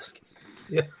monkey mask.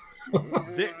 Yeah.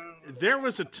 There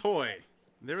was a toy.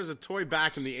 There was a toy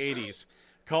back in the 80s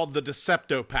called the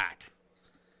Decepto Pack.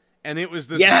 And it was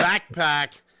this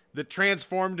backpack that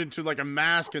transformed into like a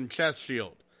mask and chest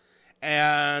shield.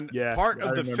 And part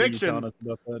of the fiction,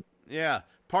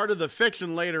 part of the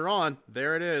fiction later on,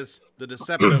 there it is, the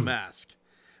Decepto mask,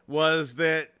 was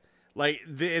that like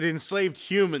it enslaved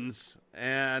humans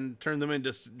and turned them into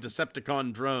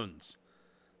Decepticon drones.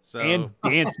 So and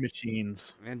dance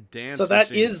machines. So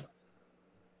that is.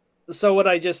 So what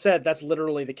I just said, that's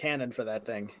literally the canon for that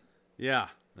thing. Yeah.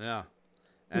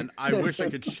 And I wish I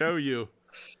could show you.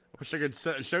 I wish I could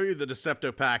show you the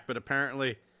Decepto Pack, but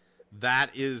apparently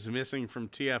that is missing from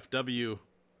TFW,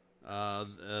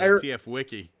 TF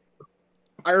Wiki.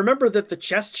 I remember that the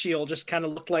chest shield just kind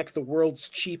of looked like the world's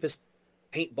cheapest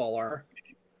paintball armor.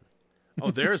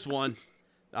 Oh, there's one.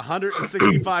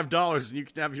 $165, and you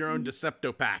can have your own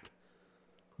Decepto Pack.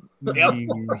 Yep.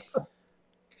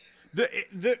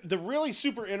 The really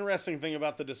super interesting thing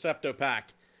about the Decepto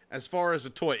Pack, as far as a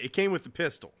toy, it came with the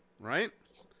pistol, right?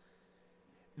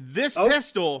 This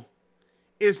pistol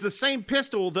is the same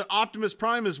pistol that Optimus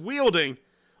Prime is wielding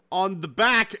on the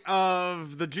back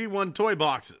of the G1 toy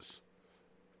boxes.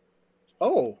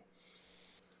 Oh.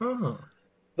 Huh.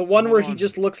 The one where he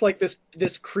just looks like this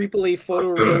creepily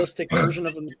photorealistic version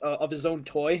of his own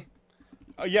toy.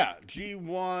 Yeah,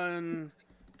 G1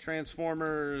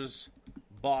 Transformers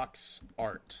box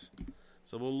art.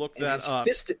 So we'll look that up.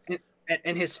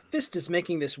 And his fist is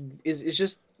making this is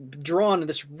just drawn in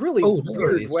this really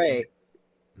weird way.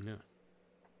 Yeah.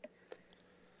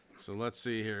 So let's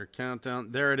see here.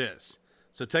 Countdown. There it is.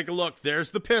 So take a look.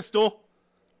 There's the pistol.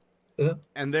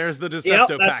 And there's the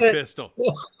Decepto Pack pistol.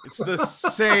 It's the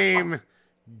same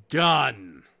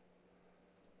gun.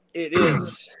 It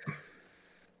is.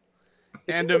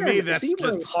 And to me, that's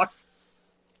just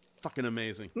fucking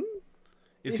amazing.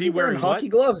 Is he wearing hockey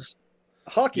gloves?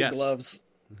 Hockey gloves.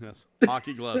 Yes,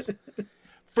 hockey gloves.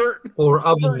 Or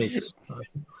oven mitts.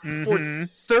 For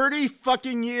 30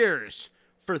 fucking years.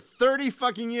 For 30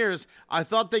 fucking years, I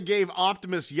thought they gave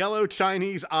Optimus yellow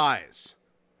Chinese eyes.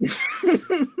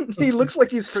 He looks like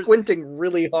he's squinting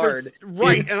really hard.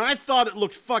 Right, and I thought it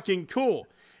looked fucking cool.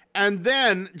 And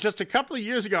then, just a couple of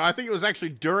years ago, I think it was actually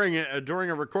during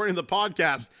a recording of the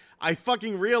podcast, I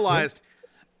fucking realized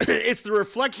it's the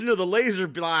reflection of the laser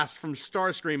blast from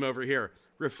Starscream over here,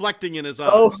 reflecting in his eyes.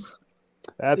 Oh,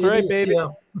 that's right, baby. Yeah.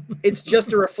 It's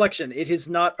just a reflection. It is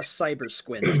not a cyber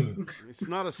squint. It's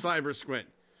not a cyber squint.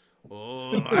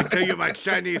 Oh, I tell you, my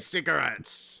Chinese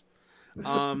cigarettes.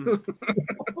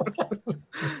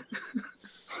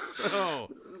 So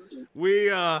we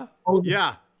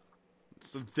yeah.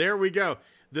 So there we go.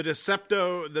 The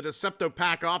Decepto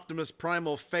Pack Optimus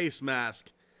Primal face mask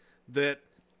that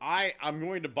I'm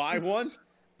going to buy one,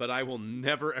 but I will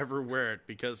never ever wear it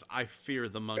because I fear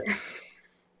the monkey.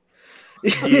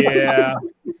 Yeah.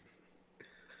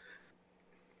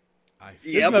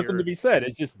 There's nothing to be said.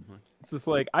 It's just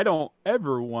like I don't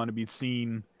ever want to be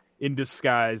seen in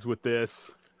disguise with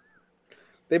this.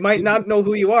 They might not know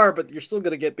who you are, but you're still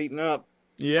gonna get beaten up.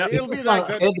 Yeah, it'll be like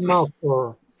that. Head mouth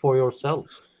for yourself.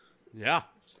 Yeah,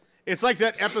 it's like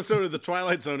that episode of The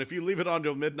Twilight Zone. If you leave it on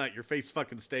till midnight, your face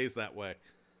fucking stays that way.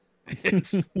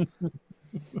 It's...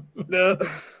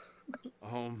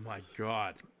 Oh my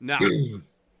god! Now,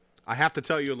 I have to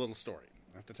tell you a little story.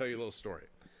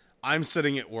 I'm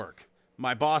sitting at work.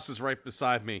 My boss is right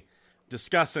beside me,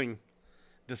 discussing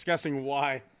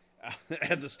why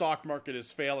the stock market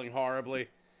is failing horribly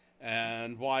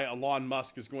and why Elon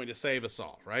Musk is going to save us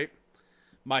all, right?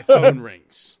 My phone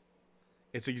rings.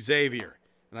 It's Xavier.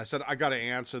 And I said, I got to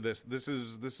answer this. This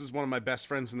is one of my best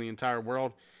friends in the entire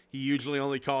world. He usually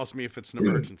only calls me if it's an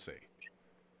emergency.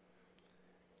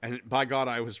 And by God,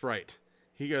 I was right.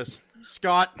 He goes,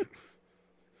 Scott,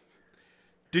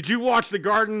 did you watch the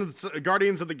Guardians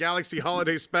of the Galaxy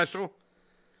Holiday Special?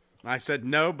 I said,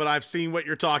 no, but I've seen what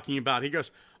you're talking about. He goes,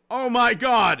 oh my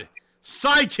God,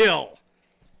 Psykill,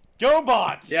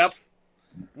 GoBots. Yep.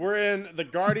 We're in the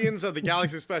Guardians of the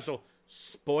Galaxy Special.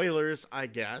 Spoilers, I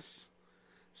guess.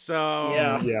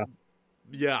 So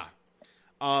yeah.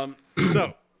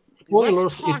 So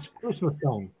spoilers. It's Christmas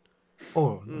time.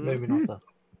 Oh, maybe not that.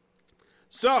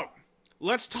 So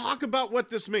let's talk about what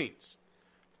this means.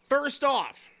 First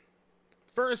off,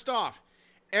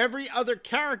 every other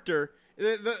character,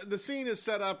 the scene is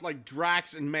set up like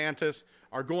Drax and Mantis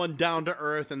are going down to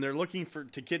Earth and they're looking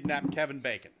to kidnap Kevin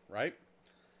Bacon, right?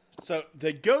 So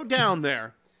they go down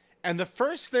there, and the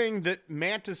first thing that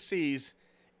Mantis sees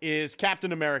is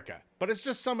Captain America, but it's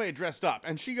just somebody dressed up.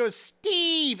 And she goes,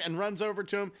 "Steve," and runs over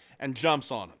to him and jumps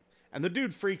on him. And the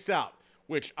dude freaks out,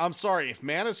 which, I'm sorry, if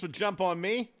Mantis would jump on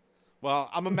me,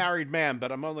 well, I'm a married man,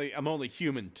 but I'm only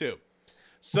human too.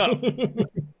 So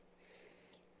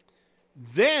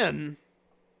then,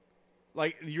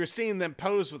 like, you're seeing them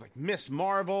pose with like Miss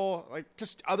Marvel, like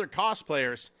just other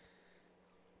cosplayers.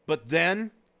 But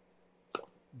then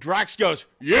Drax goes,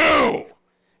 "You!"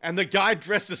 And the guy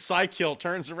dressed as Psykill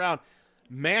turns around.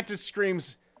 Mantis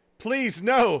screams, "Please,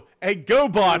 no, a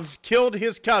GoBots killed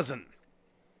his cousin."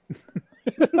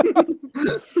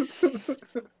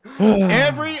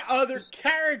 Every other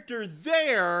character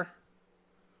there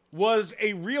was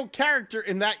a real character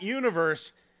in that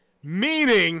universe,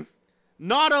 meaning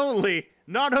not only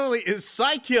is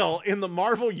Psykill in the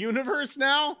Marvel universe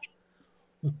now,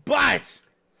 but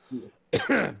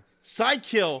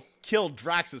Psykill killed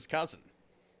Drax's cousin.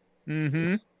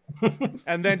 Mm-hmm.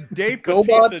 And then Dave GoBots.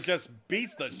 Bautista just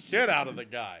beats the shit out of the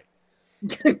guy.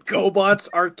 GoBots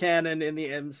are canon in the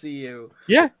MCU.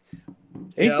 Yeah.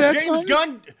 Ain't Yeah.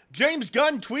 that James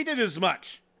Gunn tweeted as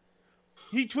much.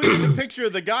 He tweeted a picture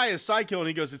of the guy as Psycho, and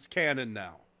he goes, "It's canon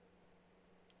now."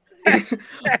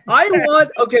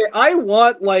 I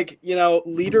want like, you know,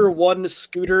 Leader One,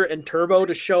 Scooter, and Turbo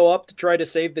to show up to try to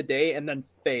save the day and then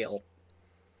fail.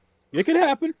 It could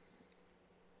happen.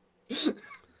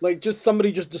 Like, just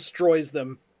somebody just destroys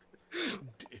them.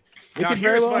 Now, could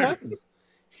very well happen.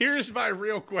 here's my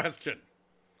real question.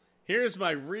 Here's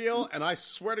my real, and I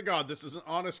swear to God, this is an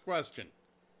honest question.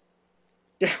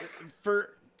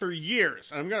 For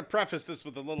years, and I'm going to preface this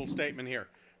with a little statement here.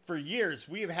 For years,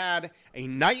 we've had a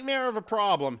nightmare of a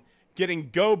problem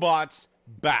getting GoBots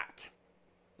back.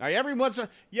 Now, every once in a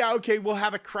while, yeah, okay, we'll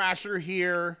have a Crasher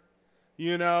here,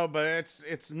 you know, but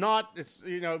it's not,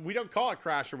 you know, we don't call it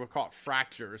Crasher, we'll call it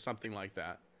Fracture or something like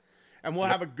that. And we'll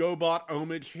have a GoBot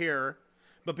homage here,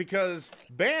 but because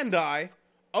Bandai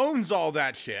owns all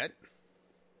that shit,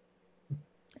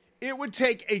 it would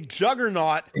take a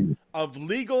juggernaut of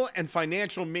legal and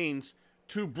financial means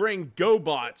to bring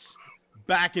GoBots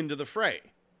back into the fray.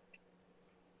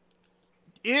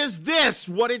 Is this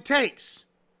what it takes?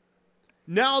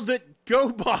 Now that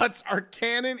GoBots are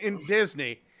canon in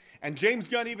Disney, and James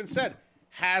Gunn even said,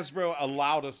 Hasbro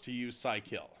allowed us to use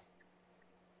Psykill.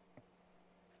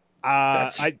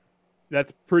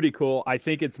 That's pretty cool. I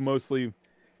think it's mostly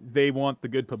they want the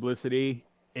good publicity,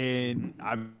 and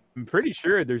I'm pretty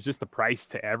sure there's just a price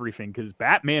to everything because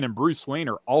Batman and Bruce Wayne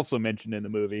are also mentioned in the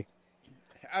movie.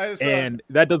 And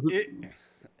that doesn't...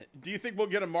 do you think we'll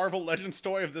get a Marvel Legends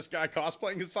toy of this guy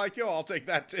cosplaying as Psykill? I'll take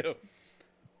that too.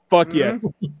 Fuck yeah.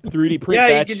 3D print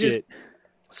that you could shit.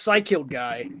 just Psykill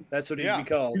guy. That's what he'd be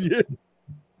called. Yeah.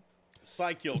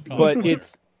 Psykill cosplay. But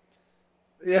it's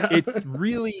Yeah. it's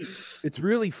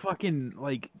really fucking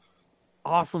like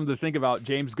awesome to think about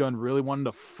James Gunn really wanting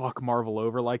to fuck Marvel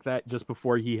over like that just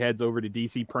before he heads over to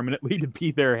DC permanently to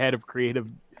be their head of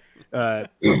creative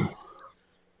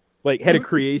like head of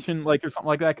creation, like, or something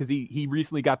like that, because he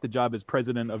recently got the job as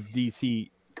president of DC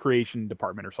creation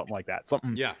department or something like that.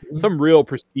 Some real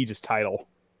prestigious title.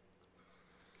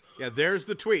 Yeah, there's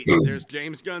the tweet. There's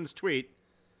James Gunn's tweet.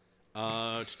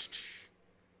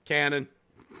 Canon.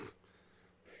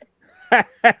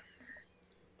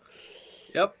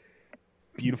 Yep.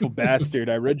 Beautiful bastard.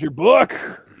 I read your book.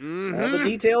 All the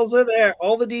details are there.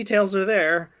 All the details are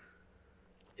there.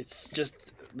 It's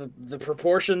just the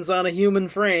proportions on a human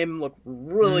frame look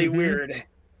really weird.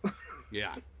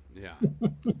 Yeah.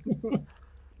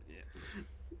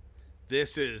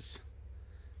 This is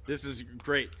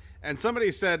great. And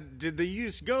somebody said, did they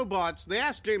use GoBots? They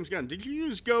asked James Gunn, did you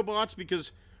use GoBots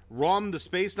because Rom the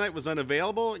Space Knight was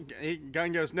unavailable?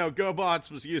 Gunn goes, no, GoBots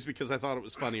was used because I thought it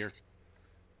was funnier.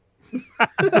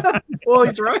 Well,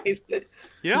 he's right.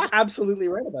 Yeah. He's absolutely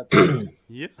right about that.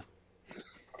 Yeah.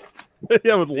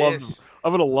 Yeah, I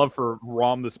would love for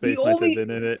Rom the Space Knight to have been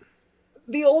in it.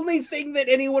 The only thing that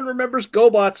anyone remembers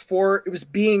GoBots for, it was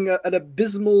being an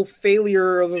abysmal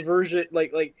failure of a version,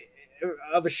 like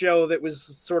of a show that was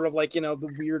sort of like, you know,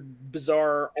 the weird,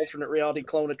 bizarre alternate reality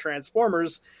clone of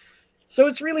Transformers. So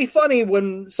it's really funny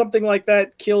when something like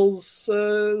that kills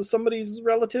somebody's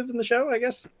relative in the show, I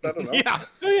guess. I don't know. Yeah,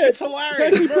 yeah, it's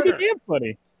hilarious. It's pretty damn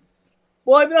funny.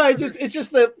 Well, I mean, it's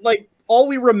just that, like, all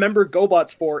we remember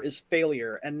GoBots for is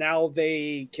failure, and now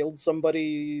they killed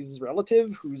somebody's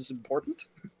relative who's important.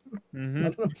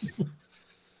 Mm-hmm.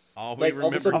 All we Like, all of a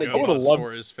remember sudden they- GoBots loved-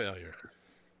 for is failure.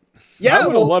 Yeah, I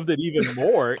would have well, loved it even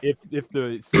more if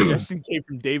the suggestion came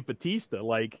from Dave Bautista.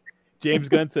 Like James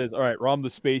Gunn says, "All right, Rom the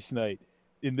Space Knight.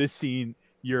 In this scene,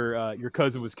 your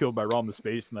cousin was killed by Rom the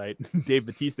Space Knight." Dave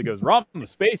Bautista goes, "Rom the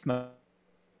Space Knight.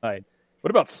 What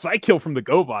about Psykill from the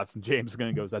GoBots?" And James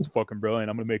Gunn goes, "That's fucking brilliant.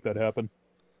 I'm gonna make that happen."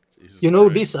 Jesus You know,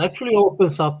 Christ. this actually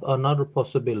opens up another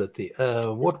possibility.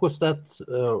 What was that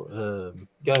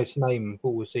guy's name who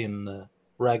was in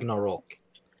Ragnarok,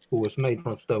 who was made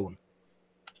from stone?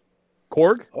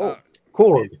 Korg? oh,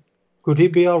 Korg. Could he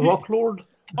be a rock lord?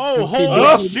 Oh, Could he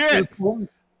holy be shit! transformed?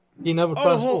 He never Oh,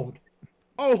 transformed.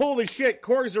 Oh, holy shit!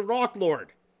 Korg's a rock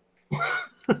lord.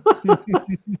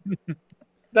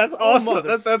 that's Oh, awesome.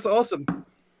 mother- That's awesome.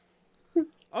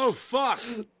 Oh fuck!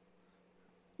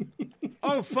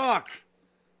 Oh fuck!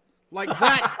 Like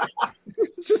that.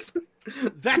 Just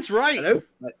That's right. hello.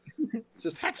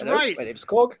 Just That's hello, right. My name's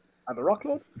Korg. I'm a rock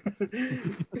lord.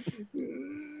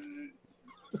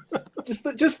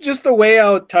 just the way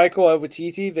out Taika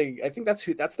Waititi. I think that's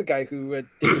the guy who did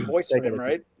the voice for him,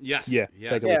 right? Yes. Yeah,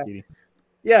 Yes. Taika Yeah. Waititi.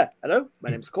 Yeah. Hello. My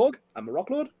name's Korg. I'm a rock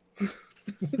lord.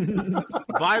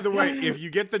 By the way, if you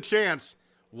get the chance,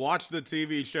 watch the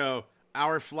TV show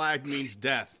Our Flag Means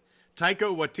Death.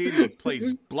 Taika Waititi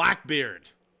plays Blackbeard.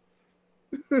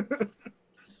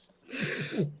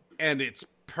 And it's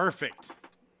perfect.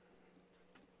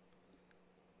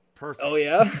 Perfect. Oh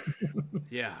yeah.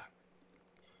 Yeah.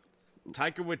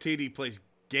 Taika Waititi plays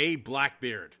gay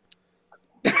Blackbeard.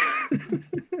 Damn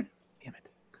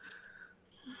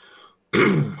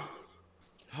it.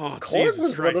 Oh, Korg Jesus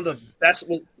was Christ. one of the this- best.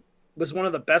 Was one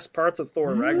of the best parts of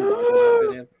Thor Ragnarok. In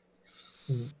my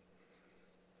opinion.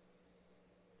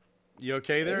 You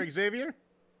okay there, Xavier?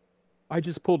 I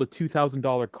just pulled a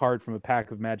 $2,000 card from a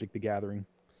pack of Magic the Gathering.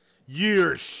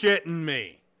 You're shitting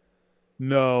me.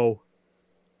 No.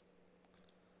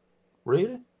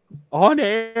 Really? On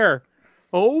air.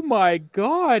 Oh my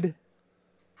god.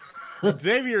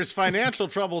 Xavier's financial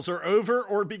troubles are over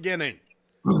or beginning.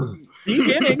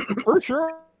 Beginning, for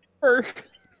sure.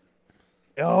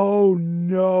 Oh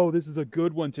no, this is a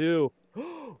good one too.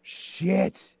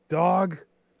 Shit, dog.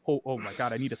 Oh my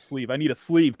god, I need a sleeve.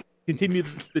 Continue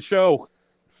the show.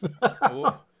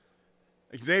 Oh.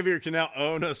 Xavier can now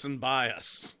own us and buy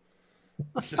us.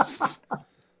 Just-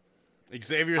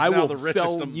 Xavier's I now will the richest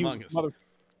sell you among us.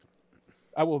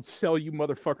 I will sell you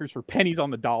motherfuckers for pennies on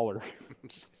the dollar.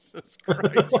 Jesus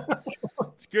Christ.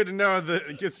 It's good to know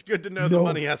the No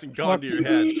money hasn't gone to your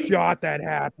fucking head. shot that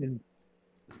happened.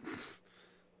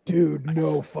 Dude,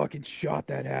 no fucking shot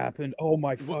that happened. Oh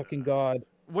my fucking god.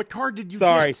 What card did you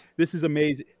Sorry, get? this is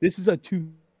amazing. This is a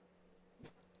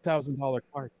 $2,000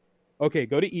 card. Okay,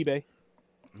 go to eBay.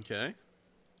 Okay.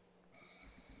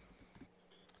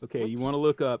 Okay, you want to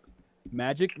look up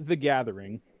Magic the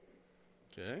Gathering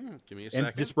Okay. Give me a and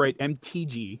second. just write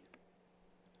MTG.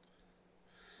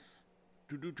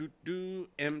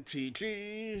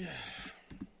 MTG.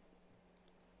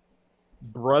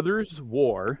 Brothers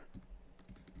War,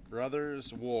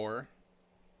 Brothers War.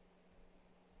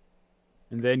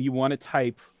 and then you want to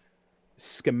type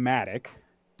schematic,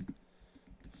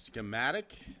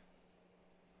 Schematic.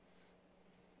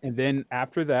 and then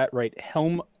after that write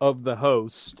Helm of the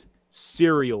Host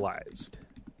serialized.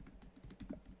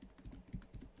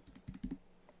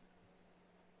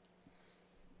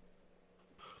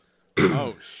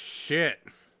 Oh shit.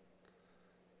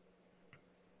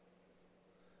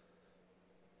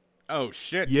 Oh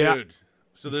shit, Yeah. dude.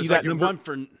 So You there's see like that a number? one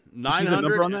for You see 900. the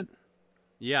number on that?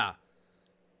 Yeah.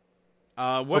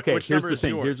 What? Okay, Which here's number the is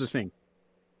thing. yours? Here's the thing.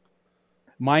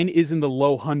 Mine is in the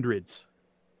low hundreds.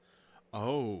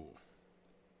 Oh.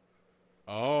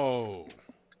 Oh.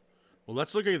 Well,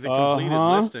 let's look at the completed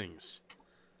Uh-huh. listings.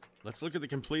 Let's look at the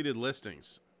completed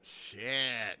listings.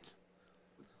 Shit.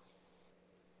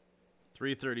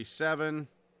 337.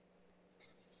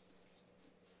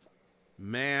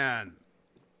 Man.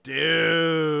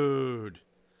 Dude.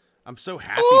 I'm so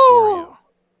happy for you.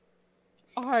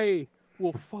 I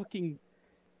will fucking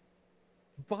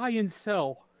buy and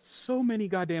sell so many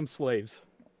goddamn slaves.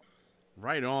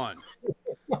 Right on.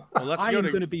 Well, let's I go am to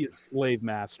going to be a slave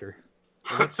master.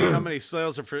 let's see how many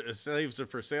slaves are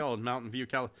for sale in Mountain View,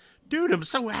 California. Dude, I'm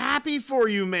so happy for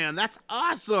you, man. That's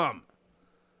awesome.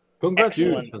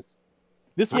 Congratulations.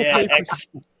 This will Yeah, pay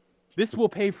for, this will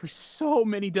pay for so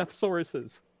many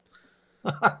Deathsauruses.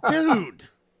 Dude.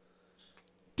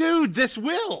 Dude, this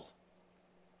will.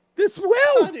 This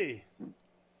will.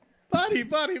 Buddy.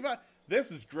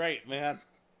 This is great, man.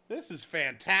 This is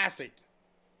fantastic.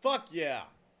 Fuck yeah.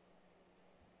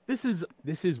 This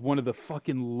is one of the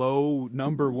fucking low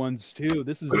number ones too.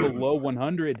 This is below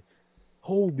 100.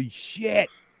 Holy shit!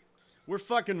 We're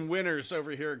fucking winners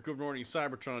over here at Good Morning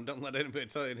Cybertron. Don't let anybody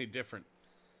tell you any different.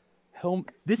 Hell,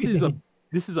 this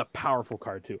is a powerful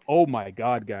card too. Oh my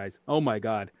god, guys! Oh my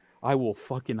god! I will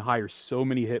fucking hire so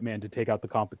many hitmen to take out the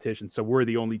competition. So we're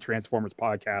the only Transformers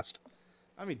podcast.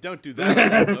 I mean, don't do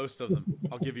that. Most of them.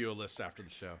 I'll give you a list after the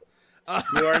show.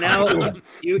 You are now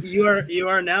you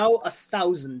are now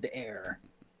 1,000 air.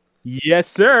 Yes,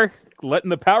 sir.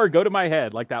 Letting the power go to my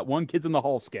head, like that one Kids in the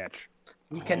Hall sketch.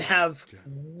 You can have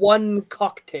one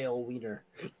cocktail wiener.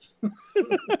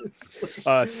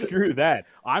 Screw that.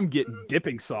 I'm getting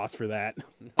dipping sauce for that.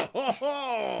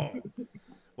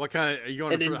 What kind of, are you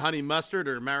going for honey mustard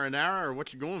or marinara, or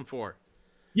what you going for?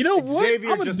 You know what?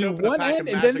 Xavier I'm gonna just do opened a one pack end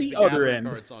of and then Magic the the other Gathering end.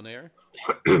 cards on air.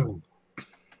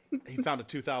 He found a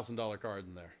 $2,000 card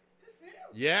in there.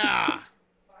 Yeah.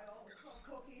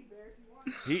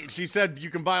 She said you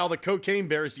can buy all the cocaine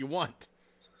bears you want.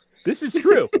 This is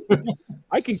true.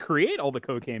 I can create all the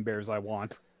cocaine bears I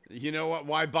want. You know what?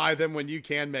 Why buy them when you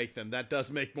can make them? That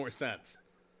does make more sense.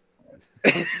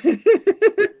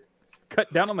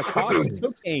 Cut down on the cost of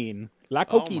cocaine. La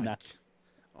coquina.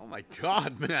 Oh my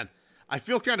god, man. I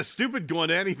feel kind of stupid going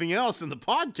to anything else in the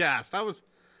podcast. I was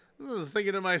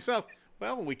thinking to myself,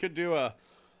 well, we could do a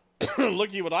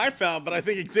looky what I found, but I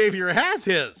think Xavier has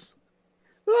his.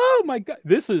 Oh my god,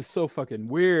 this is so fucking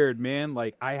weird, man.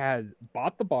 Like, I had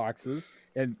bought the boxes,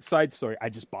 and side story, I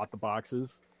just bought the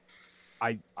boxes.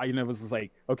 I was just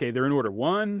like, okay, they're in order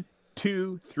 1,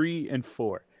 2, 3, and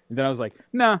 4. And then I was like,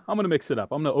 nah, I'm gonna mix it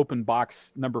up. I'm gonna open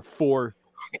box number 4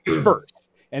 first.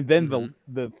 And then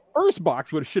the first box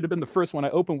should have been the first one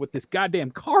I opened with this goddamn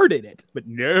card in it. But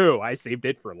no, I saved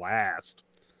it for last.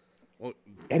 Well,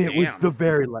 and it was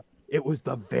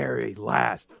the very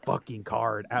last fucking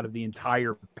card out of the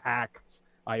entire pack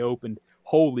I opened.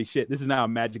 Holy shit, this is now a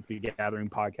Magic the Gathering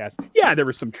podcast. Yeah, there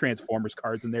were some Transformers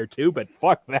cards in there too, but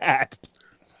fuck that.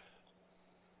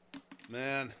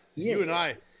 Man, you and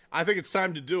I think it's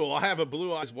time to duel. I have a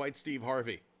Blue Eyes White Steve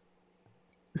Harvey.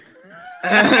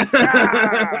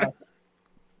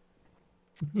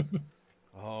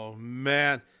 Oh,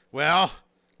 man. Well,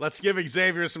 let's give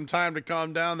Xavier some time to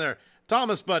calm down there.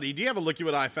 Thomas, buddy, do you have a looky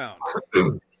what I found?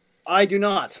 I do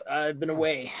not. I've been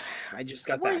away. I just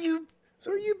got back.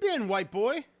 Where you been, white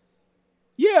boy?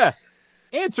 Yeah.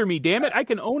 Answer me, damn it. I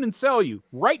can own and sell you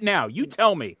right now. You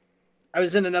tell me. I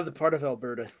was in another part of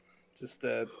Alberta. Just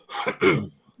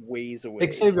ways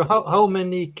away. Xavier, how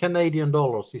many Canadian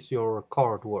dollars is your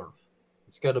card worth?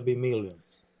 It's got to be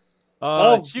millions.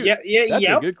 Yeah. That's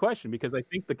a good question, because I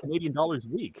think the Canadian dollar is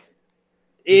weak.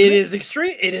 It is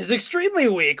extremely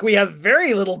weak. We have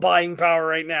very little buying power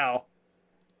right now.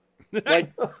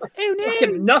 Like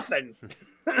fucking nothing.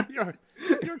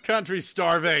 Your country's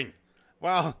starving.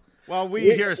 While we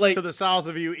here to the south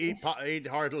of you eat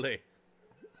heartily.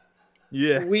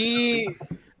 Yeah.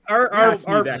 Our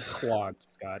that clog,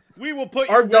 Scott. We will put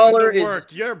our your dollar to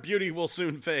work. Your beauty will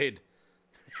soon fade.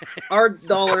 Our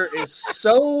dollar is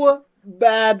so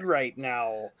bad right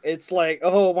now. It's like,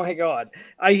 oh my god.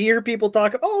 I hear people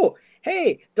talk, oh,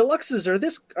 hey, deluxes are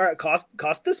this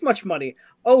cost this much money.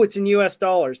 Oh, it's in US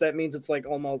dollars. That means it's like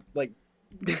almost like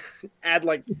add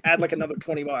like another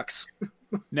 $20.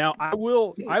 Now, I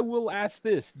will ask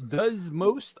this. Does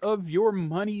most of your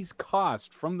money's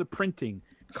cost from the printing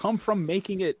come from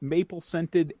making it maple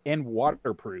scented and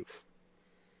waterproof?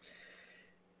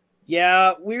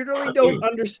 Yeah, we really don't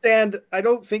understand. I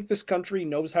don't think this country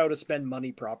knows how to spend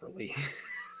money properly.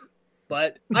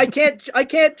 But I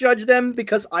can't judge them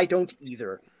because I don't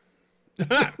either.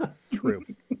 True.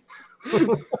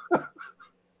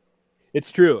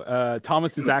 It's true.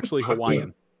 Thomas is actually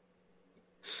Hawaiian.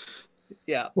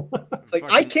 Yeah. It's like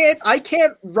I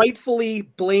can't rightfully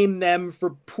blame them for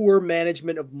poor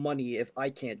management of money if I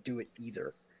can't do it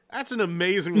either. That's an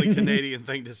amazingly Canadian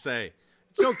thing to say.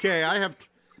 It's okay. I have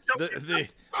the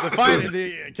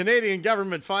Canadian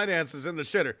government finances in the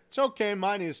shitter. It's okay.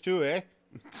 Mine is too, eh?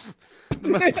 It's the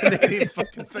most Canadian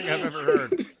fucking thing I've ever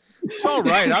heard. It's all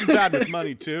right. I'm bad with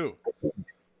money too.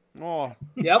 Oh,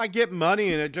 yep. I get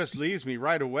money and it just leaves me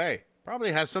right away.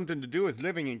 Probably has something to do with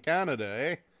living in Canada,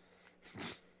 eh?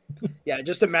 Yeah,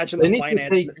 just imagine the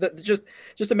finance.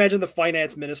 Just imagine the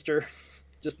finance minister.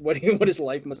 Just what his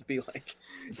life must be like.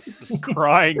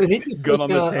 Crying, gun on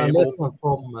the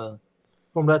table.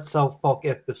 From that South Park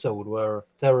episode where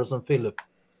Terrence and Phillip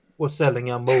were selling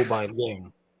a mobile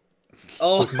game.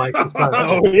 Oh,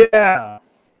 yeah.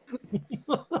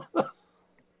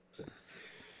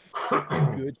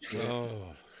 Good. Oh.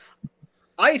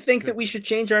 I think that we should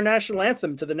change our national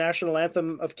anthem to the national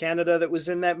anthem of Canada that was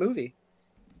in that movie,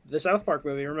 the South Park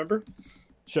movie. Remember?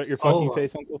 Shut your fucking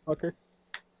face, Uncle Fucker.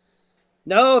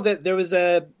 No, that there was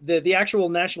the actual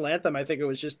national anthem. I think it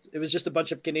was just a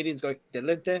bunch of Canadians going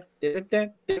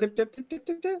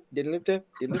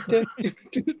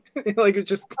like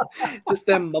just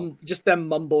them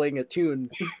mumbling a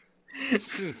tune.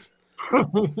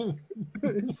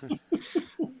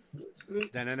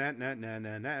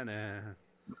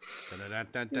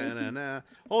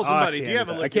 Oh, somebody, do you have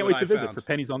a look? I can't wait to visit for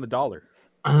pennies on the dollar.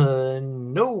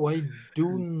 No, I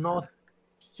do not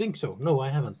think so. No, I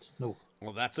haven't. No.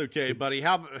 Well, that's okay, buddy.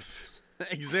 How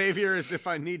Xavier, as if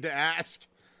I need to ask.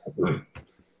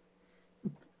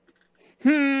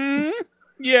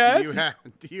 Yes.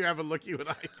 Do you have a looky what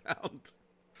I found?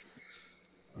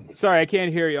 Sorry, I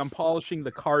can't hear you. I'm polishing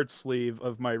the card sleeve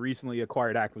of my recently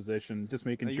acquired acquisition, just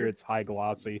making sure it's high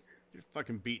glossy. You're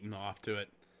fucking beating off to it.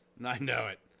 And I know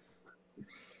it.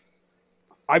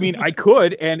 I mean, I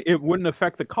could, and it wouldn't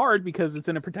affect the card because it's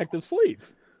in a protective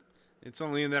sleeve. It's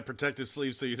only in that protective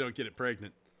sleeve so you don't get it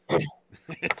pregnant.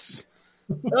 That's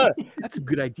a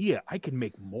good idea. I can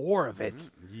make more of it.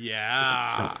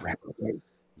 Yeah.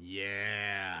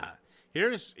 Yeah.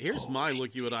 Here's my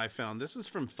looky what I found. This is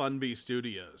from Funbee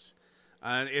Studios.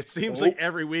 And it seems like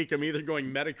every week I'm either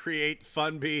going Metacreate,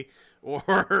 Funbee, or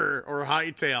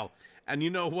Hightail. And you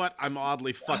know what? I'm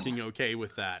oddly fucking okay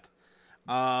with that.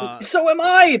 So am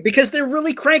I, because they're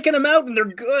really cranking them out and they're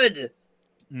good.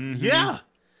 Mm-hmm. Yeah.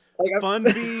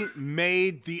 Funbee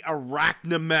made the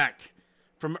Arachnamech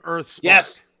from Earthspark.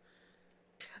 Yes.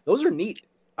 Those are neat.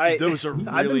 Those are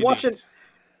really neat.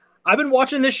 I've been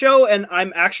watching this show and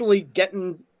I'm actually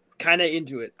getting kind of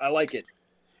into it. I like it.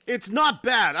 It's not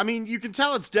bad. I mean, you can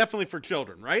tell it's definitely for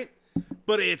children, right?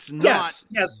 But it's not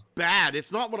bad.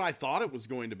 It's not what I thought it was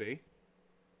going to be.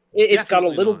 It's got a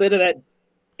little bit of that.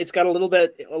 It's got a little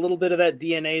bit of that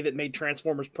DNA that made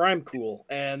Transformers Prime cool,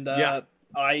 and I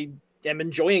am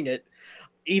enjoying it.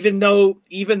 Even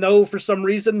though for some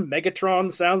reason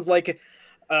Megatron sounds like,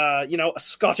 a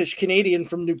Scottish Canadian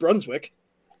from New Brunswick.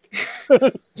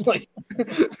 And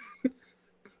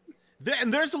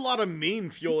there's a lot of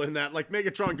meme fuel in that, like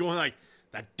Megatron going like,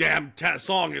 "That damn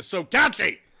song is so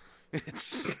catchy."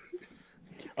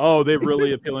 Oh, they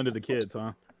really appealing to the kids,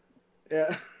 huh?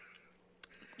 Yeah.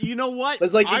 You know what?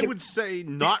 I would say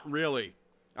not really.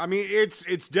 I mean,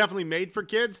 it's definitely made for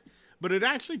kids, but it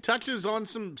actually touches on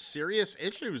some serious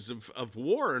issues of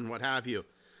war and what have you.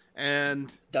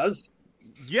 And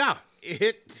yeah,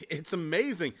 it's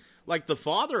amazing. Like the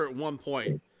father at one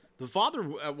point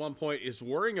is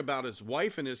worrying about his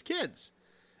wife and his kids.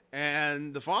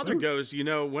 And the father goes,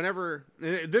 whenever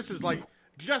this is like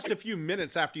just a few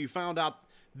minutes after you found out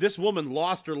this woman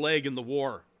lost her leg in the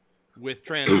war with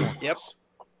Transformers. Yep.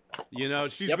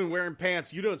 She's been wearing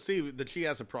pants. You don't see that she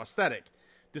has a prosthetic.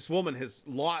 This woman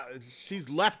she's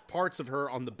left parts of her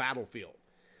on the battlefield.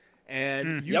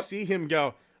 And you see him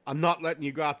go, "I'm not letting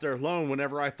you go out there alone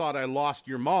whenever I thought I lost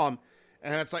your mom."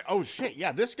 And it's like, oh shit,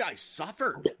 yeah, this guy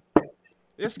suffered.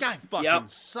 This guy fucking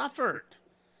suffered.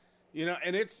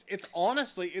 And it's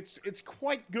honestly, it's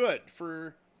quite good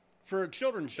for a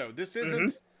children's show. This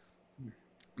isn't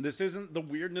the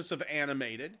weirdness of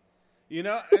animated.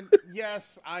 And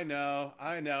yes, I know,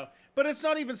 but it's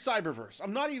not even Cyberverse.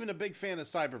 I'm not even a big fan of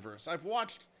Cyberverse. I've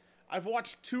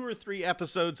watched 2 or 3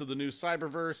 episodes of the new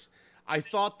Cyberverse. I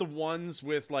thought the ones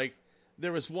with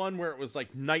there was one where it was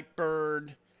like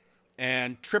Nightbird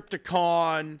and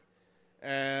Trypticon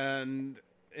and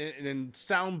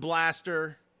Sound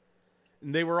Blaster,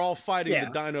 and they were all fighting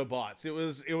the Dinobots.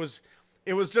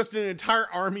 It was just an entire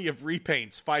army of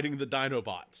repaints fighting the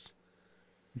Dinobots.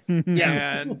 And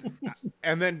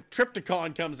then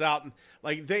Trypticon comes out and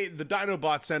the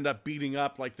Dinobots end up beating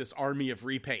up this army of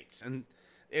repaints, and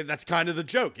that's kind of the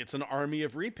joke. It's an army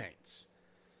of repaints,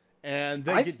 and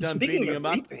they get done beating them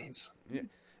up.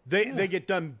 They get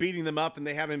done beating them up, and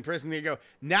they have them in prison. They go,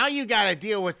 "Now you got to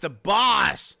deal with the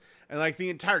boss," and the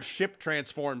entire ship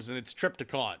transforms, and it's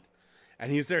Trypticon,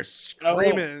 and he's there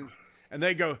screaming, and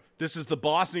they go, "This is the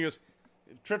boss," and he goes.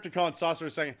 Trypticon saw for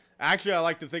a second. Actually, I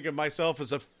like to think of myself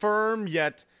as a firm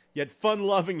yet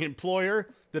fun-loving employer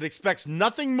that expects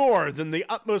nothing more than the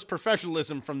utmost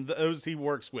professionalism from those he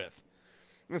works with.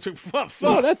 And so,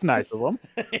 oh, that's nice of him.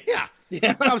 Yeah.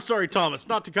 I'm sorry, Thomas,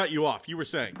 not to cut you off. You were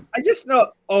saying. I just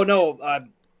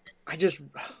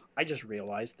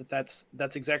realized that's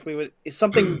exactly what is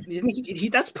something.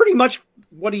 That's pretty much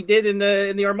what he did in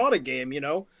the Armada game.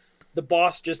 The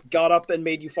boss just got up and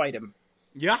made you fight him.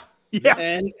 Yeah. Yeah,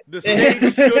 and the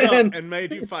stage stood up and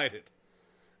made you fight it.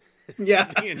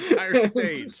 Yeah, the entire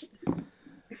stage.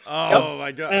 Oh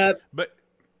my god! But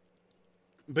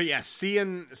yeah,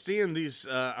 seeing these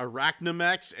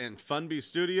Arachnomechs and Funby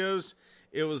Studios,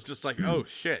 it was just like, oh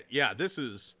shit, yeah, this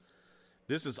is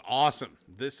awesome.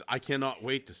 I cannot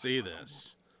wait to see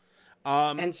this.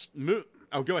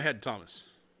 Go ahead, Thomas.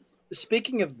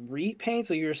 Speaking of repaints,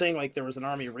 so you were saying like there was an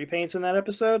army of repaints in that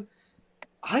episode.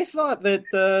 I thought that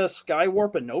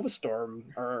Skywarp and Nova Storm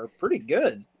are pretty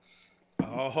good.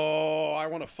 Oh, I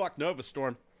want to fuck Nova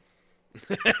Storm.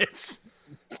 I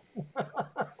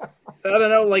don't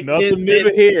know, like nothing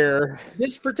new here.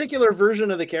 This particular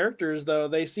version of the characters, though,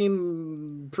 they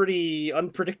seem pretty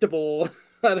unpredictable.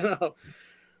 I don't know.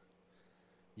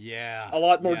 Yeah, a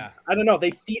lot more. Yeah. I don't know.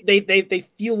 They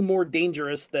feel more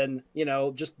dangerous than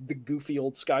just the goofy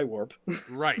old Skywarp.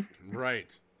 Right.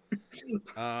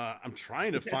 I'm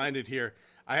trying to find it here.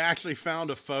 I actually found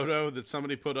a photo that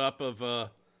somebody put up of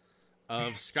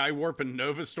Skywarp and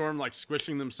Nova Storm like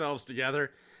squishing themselves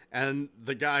together, and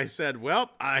the guy said, "Well,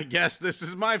 I guess this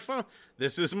is my phone.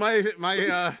 This is my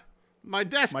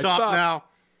desktop now."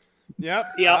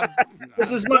 Yep. Yeah.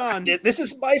 This is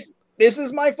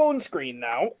my phone screen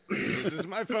now. This is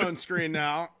my phone screen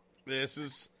now. This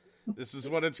is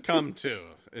what it's come to,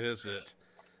 is it?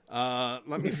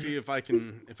 Let me see if I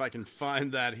can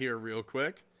find that here real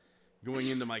quick. Going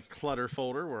into my clutter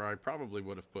folder where I probably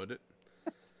would have put it.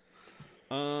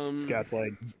 Scott's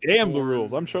like, damn the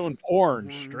rules. I'm showing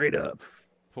porn straight up.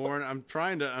 Porn. I'm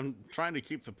trying to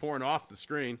keep the porn off the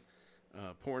screen.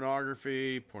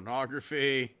 Pornography,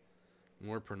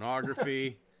 more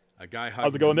pornography. A guy hugging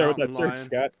how's it going there with that lion. search,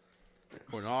 Scott?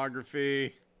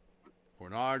 Pornography.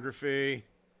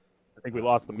 I think we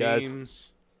lost them, guys. Memes.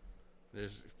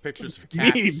 There's pictures of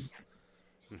cats.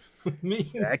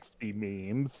 Memes. Sexy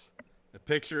memes. A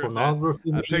picture of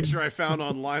Pornography picture I found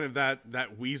online of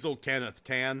that weasel Kenneth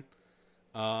Tan.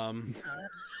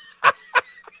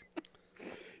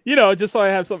 Just so I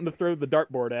have something to throw the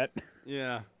dartboard at.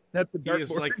 Yeah. That's the dartboard. He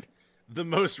is like the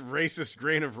most racist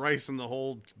grain of rice in the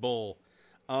whole bowl.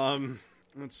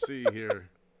 Let's see here.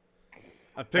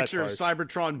 A picture of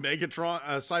Cybertron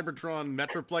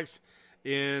Metroplex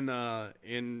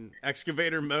in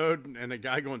excavator mode, and a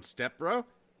guy going step bro.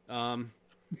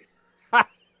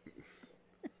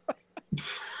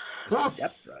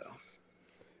 Step bro.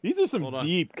 These are some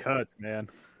deep cuts, man.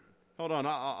 Hold on,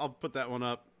 I'll put that one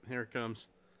up. Here it comes.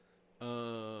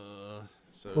 Oh,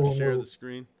 share no. the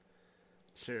screen.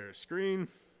 Share screen.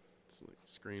 Select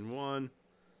screen 1.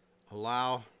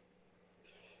 Allow.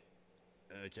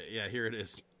 Okay, yeah, here it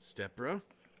is. Step bro.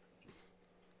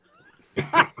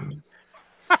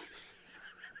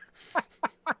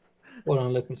 Hold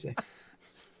on, let me see.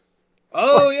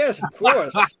 Oh yes, of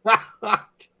course.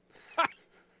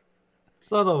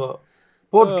 Son of a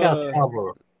podcast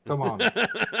cover. Come on.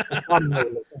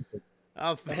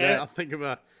 I'll think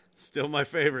about still my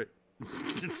favorite.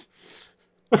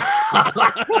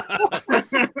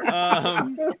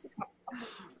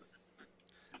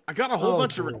 I got a whole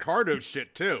bunch of Ricardo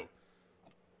shit too.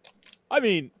 I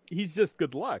mean, he's just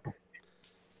good luck.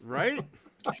 Right?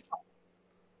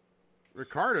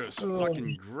 Ricardo's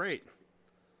fucking great.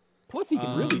 Plus, he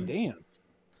can really dance.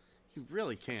 He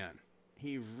really can.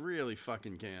 He really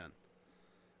fucking can.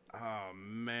 Oh,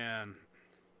 man.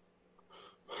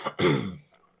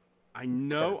 I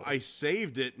know I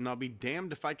saved it, and I'll be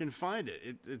damned if I can find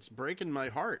it. It's breaking my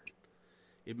heart.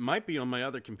 It might be on my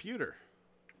other computer.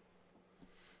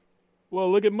 Well,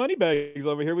 look at Moneybags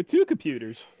over here with 2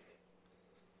 computers.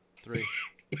 3.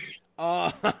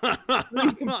 3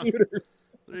 computers.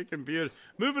 3 computers.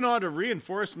 Moving on to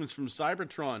reinforcements from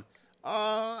Cybertron.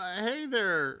 Hey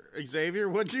there, Xavier.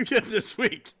 What'd you get this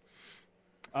week?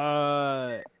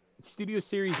 Studio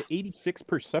Series 86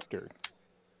 Perceptor.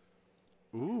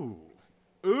 Ooh.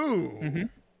 Mm-hmm.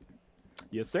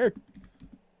 Yes, sir.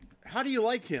 How do you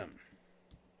like him?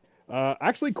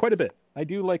 Actually, quite a bit. I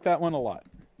do like that one a lot.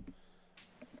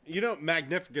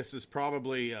 Magnificus is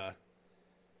probably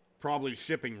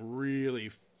shipping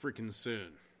really freaking soon.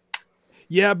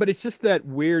 Yeah, but it's just that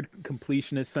weird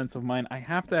completionist sense of mine. I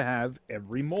have to have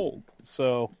every mold.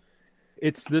 So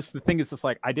the thing is just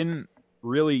like, I didn't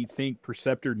really think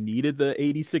Perceptor needed the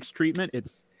 86 treatment.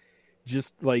 It's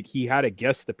just like he had a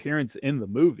guest appearance in the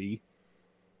movie,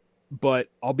 but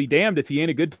I'll be damned if he ain't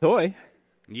a good toy.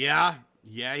 Yeah,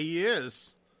 he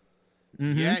is.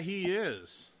 Mm-hmm. Yeah, he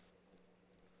is.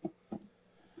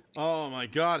 Oh my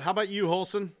God. How about you,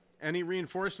 Holson? Any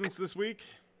reinforcements this week?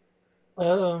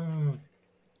 No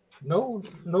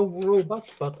robots,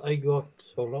 but I got.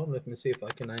 Hold on, let me see if I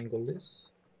can angle this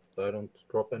so I don't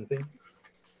drop anything.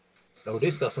 No,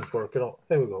 this doesn't work at all.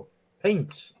 There we go.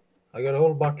 Paints. I got a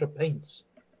whole bunch of paints.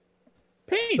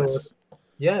 Paints.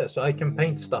 So I can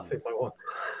paint stuff if I want.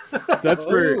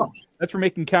 So that's for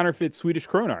making counterfeit Swedish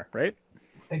kronar, right?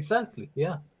 Exactly.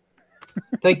 Yeah.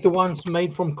 Take the ones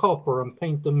made from copper and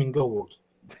paint them in gold.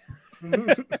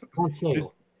 That's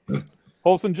nail.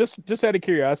 Holson, just out of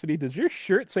curiosity, does your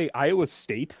shirt say Iowa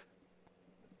State?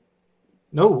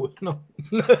 No.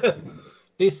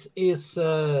 This is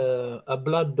a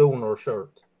blood donor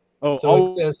shirt. Oh,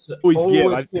 So it says always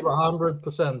always give. give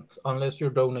 100% unless you're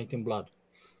donating blood.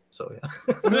 So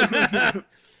yeah.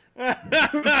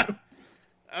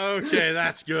 Okay,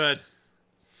 that's good.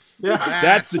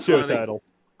 That's the show funny. title.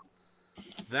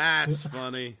 That's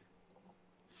funny.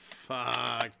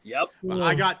 Fuck. Yep. Well,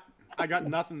 I got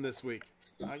nothing this week.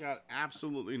 I got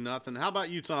absolutely nothing. How about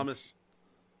you, Thomas?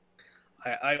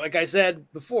 I like I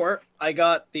said before, I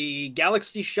got the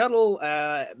Galaxy Shuttle,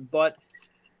 but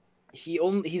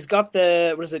he's got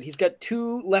the what is it? He's got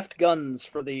two left guns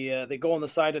for the they go on the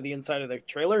side of the inside of the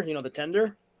trailer. You know, the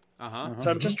tender.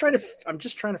 So I'm just trying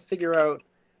to figure out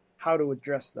how to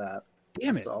address that.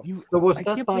 Damn it! So- So was I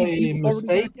that can't by believe you already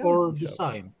mistake got or Galaxy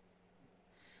Shuttle. design?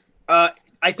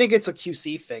 I think it's a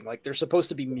QC thing. Like they're supposed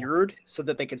to be mirrored so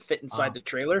that they can fit inside the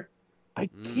trailer. I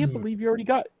can't believe you already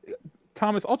got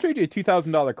Thomas. I'll trade you a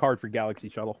 $2,000 card for Galaxy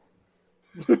Shuttle.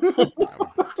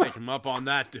 Take him up on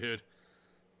that, dude.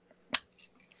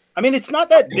 I mean, it's not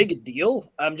that big a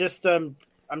deal. I'm just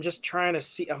trying to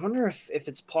see. I wonder if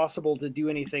it's possible to do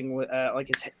anything with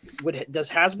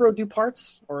does Hasbro do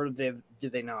parts or do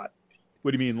they not?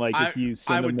 What do you mean? Like if you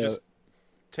send I would them just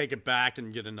take it back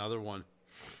and get another one.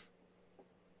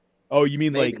 Oh, you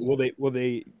mean Maybe. like will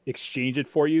they exchange it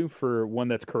for you for one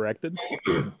that's corrected?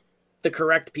 The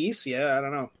correct piece? Yeah, I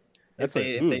don't know. That's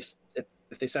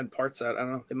If they send parts out, I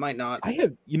don't know. It might not.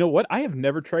 You know what? I have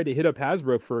never tried to hit up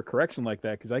Hasbro for a correction like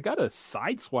that because I got a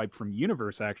sideswipe from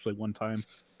Universe actually one time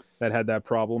that had that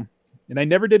problem, and I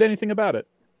never did anything about it.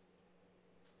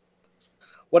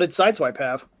 What did Sideswipe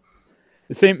have?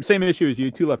 The same issue as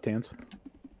you, two left hands.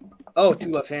 Oh,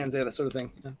 two left hands, yeah, that sort of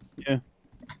thing. Yeah.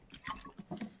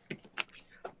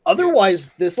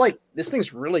 Otherwise, this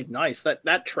thing's really nice.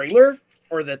 That trailer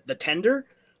or the tender,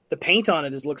 the paint on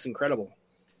it looks incredible.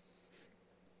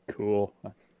 Cool.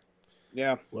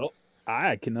 Yeah. Well,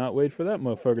 I cannot wait for that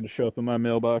motherfucker to show up in my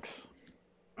mailbox.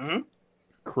 Mhm.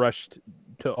 Crushed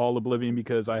to all oblivion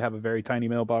because I have a very tiny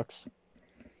mailbox.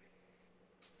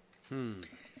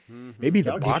 Maybe the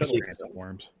Galaxy box Shuttle.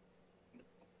 transforms.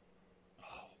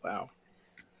 Wow.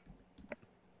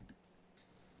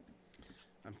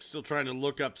 I'm still trying to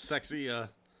look up sexy.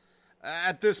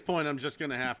 At this point, I'm just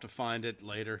gonna have to find it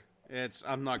later.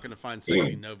 I'm not gonna find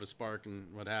sexy Nova Spark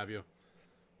and what have you.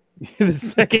 The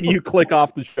second you click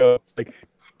off the show, it's like,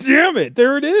 damn it,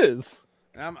 there it is.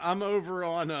 I'm over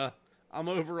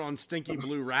on Stinky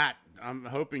Blue Rat. I'm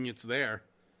hoping it's there.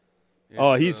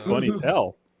 Oh, It's, he's funny as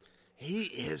hell. He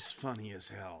is funny as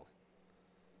hell.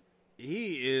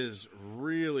 He is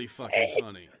really fucking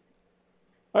funny.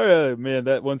 Oh man,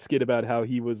 that one skit about how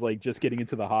he was like just getting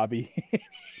into the hobby.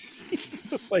 He's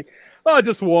just like, oh,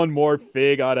 just one more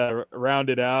fig, gotta round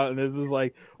it out. And this is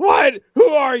like, what? Who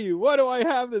are you? Why do I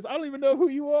have this? I don't even know who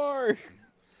you are.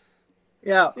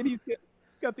 Yeah. And he's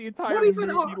got the entire What even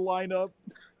movie are- lineup.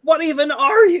 What even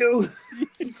are you?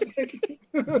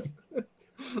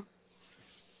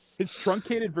 His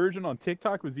truncated version on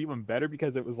TikTok was even better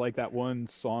because it was like that one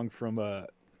song from I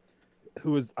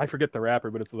forget the rapper,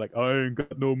 but it's like, I ain't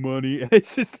got no money. And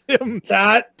it's just him.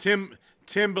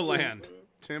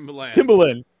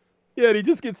 Timbaland. Yeah, and he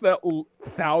just gets that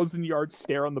 1,000-yard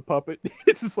stare on the puppet.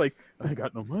 It's just like, I ain't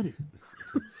got no money.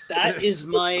 That is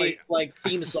my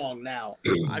theme song now.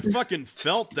 I fucking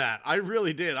felt that. I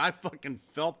really did. I fucking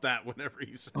felt that whenever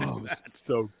he said that.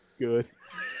 So good.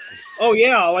 Oh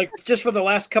yeah, like just for the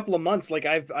last couple of months, like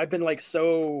I've been like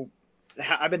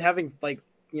I've been having like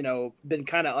been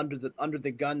kind of under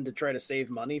the gun to try to save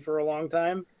money for a long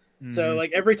time. So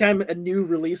like every time a new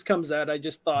release comes out, I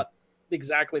just thought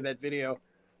exactly that video.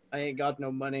 I ain't got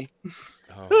no money.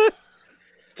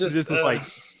 This is like,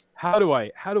 how do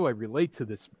I relate to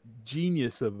this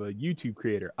genius of a YouTube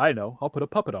creator? I know. I'll put a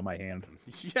puppet on my hand.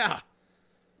 Yeah.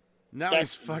 Now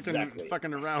That's he's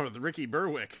fucking around with Ricky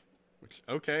Berwick. Which,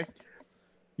 okay.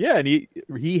 Yeah, and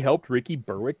he helped Ricky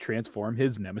Berwick transform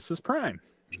his Nemesis Prime.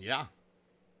 Yeah.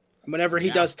 Whenever he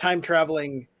does time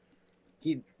traveling, do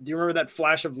you remember that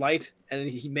flash of light? And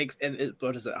he makes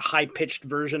what is it, a high pitched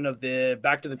version of the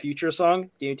Back to the Future song?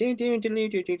 Did you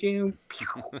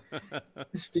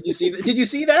see that? Did you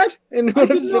see that in one of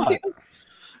his videos?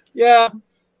 Yeah,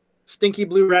 Stinky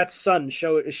Blue Rat's son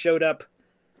showed up.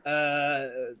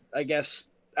 I guess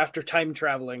after time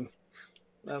traveling.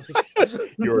 That was-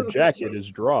 Your jacket is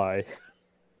dry.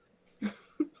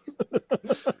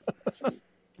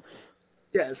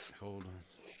 yes. Hold on.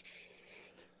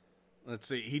 Let's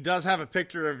see. He does have a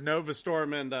picture of Nova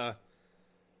Storm and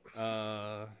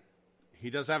Skywarp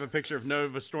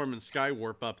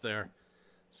up there.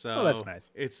 So Oh, that's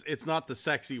nice. It's not the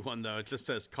sexy one though. It just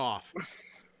says cough.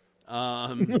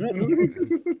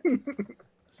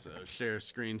 So share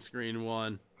screen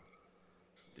one.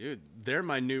 Dude, they're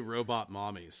my new robot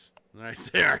mommies right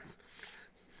there.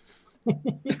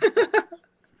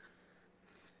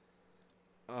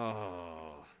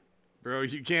 Oh, bro,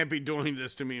 you can't be doing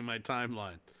this to me in my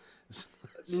timeline.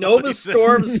 Nova Somebody said-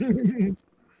 Storm's.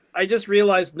 I just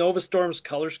realized Nova Storm's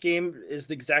color scheme is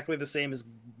exactly the same as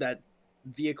that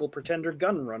Vehicle Pretender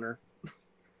Gun Runner.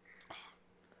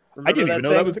 I didn't even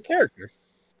know that was a character.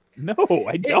 No,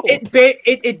 I don't.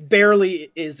 It barely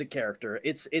is a character.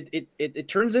 It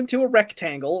turns into a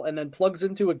rectangle and then plugs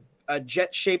into a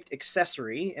jet-shaped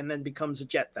accessory and then becomes a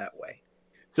jet that way.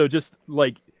 So just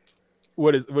like,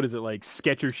 what is it like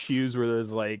Skechers shoes where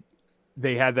there's like,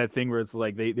 they had that thing where it's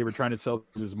like they were trying to sell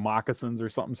these moccasins or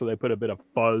something, so they put a bit of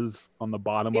fuzz on the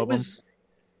bottom of them.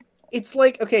 It's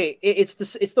like, okay,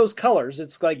 it's those colors.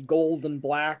 It's like gold and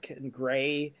black and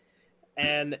gray,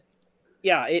 and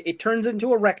yeah, it turns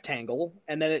into a rectangle,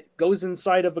 and then it goes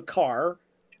inside of a car,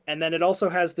 and then it also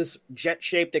has this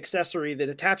jet-shaped accessory that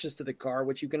attaches to the car,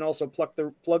 which you can also plug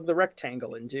the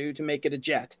rectangle into to make it a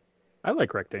jet. I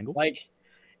like rectangles. Like,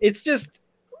 it's just,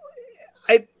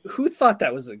 who thought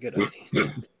that was a good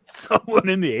idea? Someone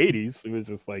in the 80s, it was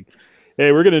just like,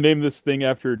 hey, we're gonna name this thing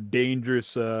after a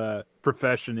dangerous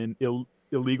profession in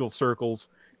illegal circles.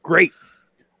 Great.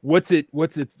 What's its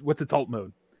alt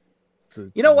mode?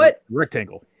 You know what?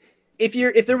 Rectangle.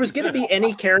 If there was going to be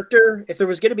any character,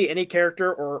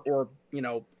 or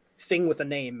thing with a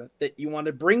name that you want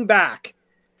to bring back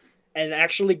and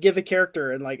actually give a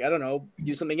character and, like, I don't know,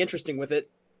 do something interesting with it,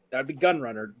 that'd be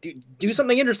Gunrunner. Do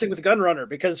something interesting with Gunrunner,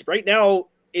 because right now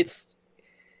it's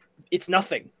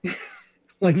nothing.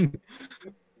 Like,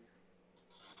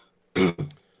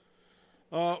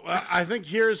 I think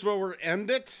here's where we'll end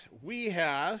it.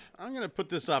 I'm going to put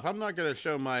this up. I'm not going to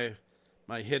show my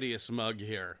hideous mug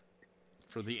here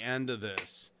for the end of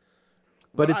this.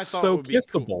 But What I it's thought so would be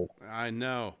kissable. I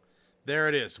know. There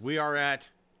it is. We are at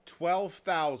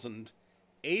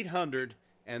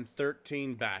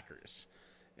 12,813 backers.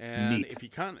 And Neat. if you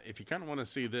kind of want to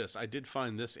see this, I did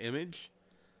find this image.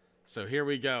 So here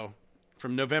we go.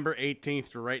 From November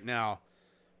 18th to right now,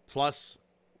 plus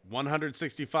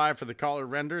 165 for the caller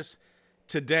renders.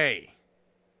 Today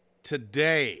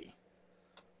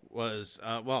was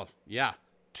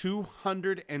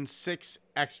 206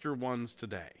 extra ones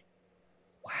today.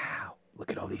 Wow. Look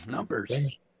at all these numbers.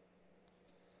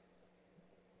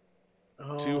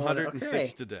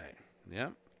 206 today. Yeah.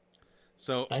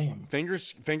 So Damn.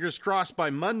 fingers crossed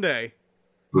by Monday.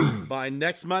 By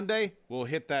next Monday, we'll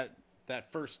hit that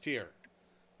first tier.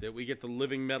 That we get the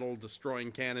living metal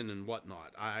destroying cannon and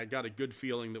whatnot. I got a good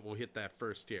feeling that we'll hit that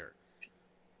first tier.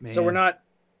 so we're not.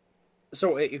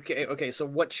 So okay. So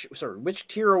which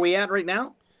tier are we at right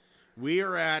now? We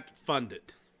are at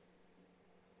funded.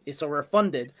 So we're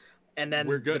funded, and then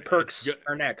We're good. the perks It's good.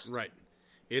 are next. Right.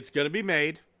 It's going to be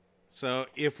made. So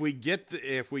if we get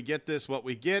this, what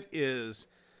we get is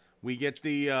we get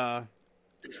tier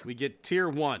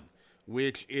 1,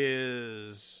 which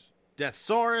is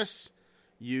Deathsaurus.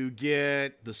 You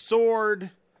get the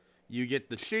sword, you get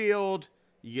the shield,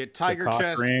 you get tiger cock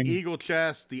chest, ring. eagle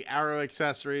chest, the arrow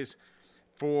accessories.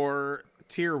 For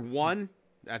tier 1,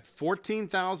 at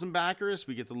 14,000 backers,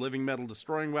 we get the living metal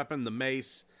destroying weapon, the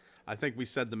mace. I think we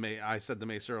said the mace. I said the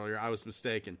mace earlier. I was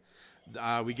mistaken.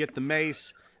 We get the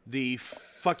mace, the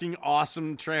fucking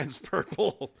awesome trans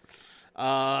purple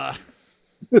blast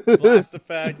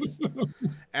effects,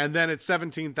 and then at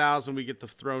 17,000 we get the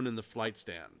throne in the flight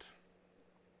stand.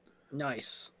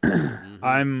 Nice.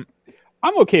 I'm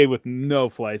okay with no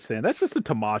flight stand. That's just a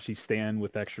Tamashi stand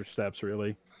with extra steps,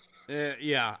 really.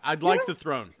 Yeah, I'd like the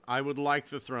throne. I would like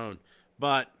the throne,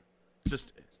 but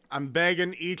I'm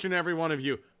begging each and every one of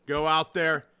you, go out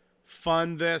there,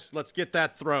 fund this. Let's get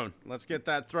that throne.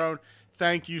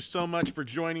 Thank you so much for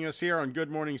joining us here on Good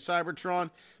Morning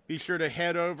Cybertron. Be sure to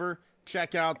head over,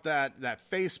 check out that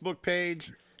Facebook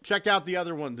page. Check out the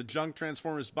other one, the Junk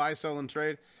Transformers Buy, Sell, and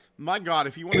Trade. My God,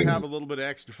 if you want to have a little bit of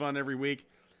extra fun every week,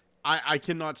 I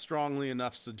cannot strongly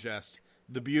enough suggest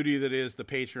the beauty that is the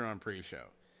Patreon pre-show.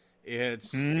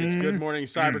 It's Good Morning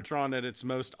Cybertron at its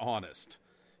most honest.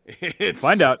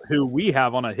 Find out who we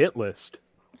have on a hit list.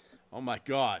 Oh my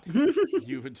God,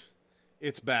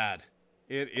 it's bad.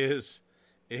 It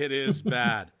It is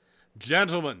bad.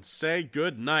 Gentlemen, say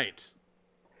good night.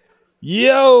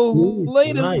 Yo, Good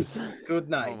ladies. Good Oh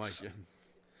night. my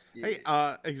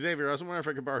god. Hey, Xavier, I was wondering if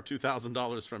I could borrow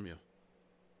 $2,000 from you.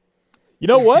 You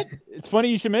know what? It's funny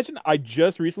you should mention. I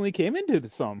just recently came into the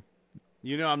sum.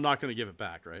 You know I'm not going to give it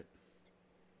back, right?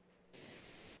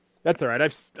 That's all right.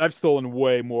 I've stolen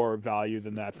way more value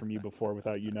than that from you before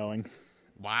without you knowing.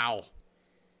 Wow.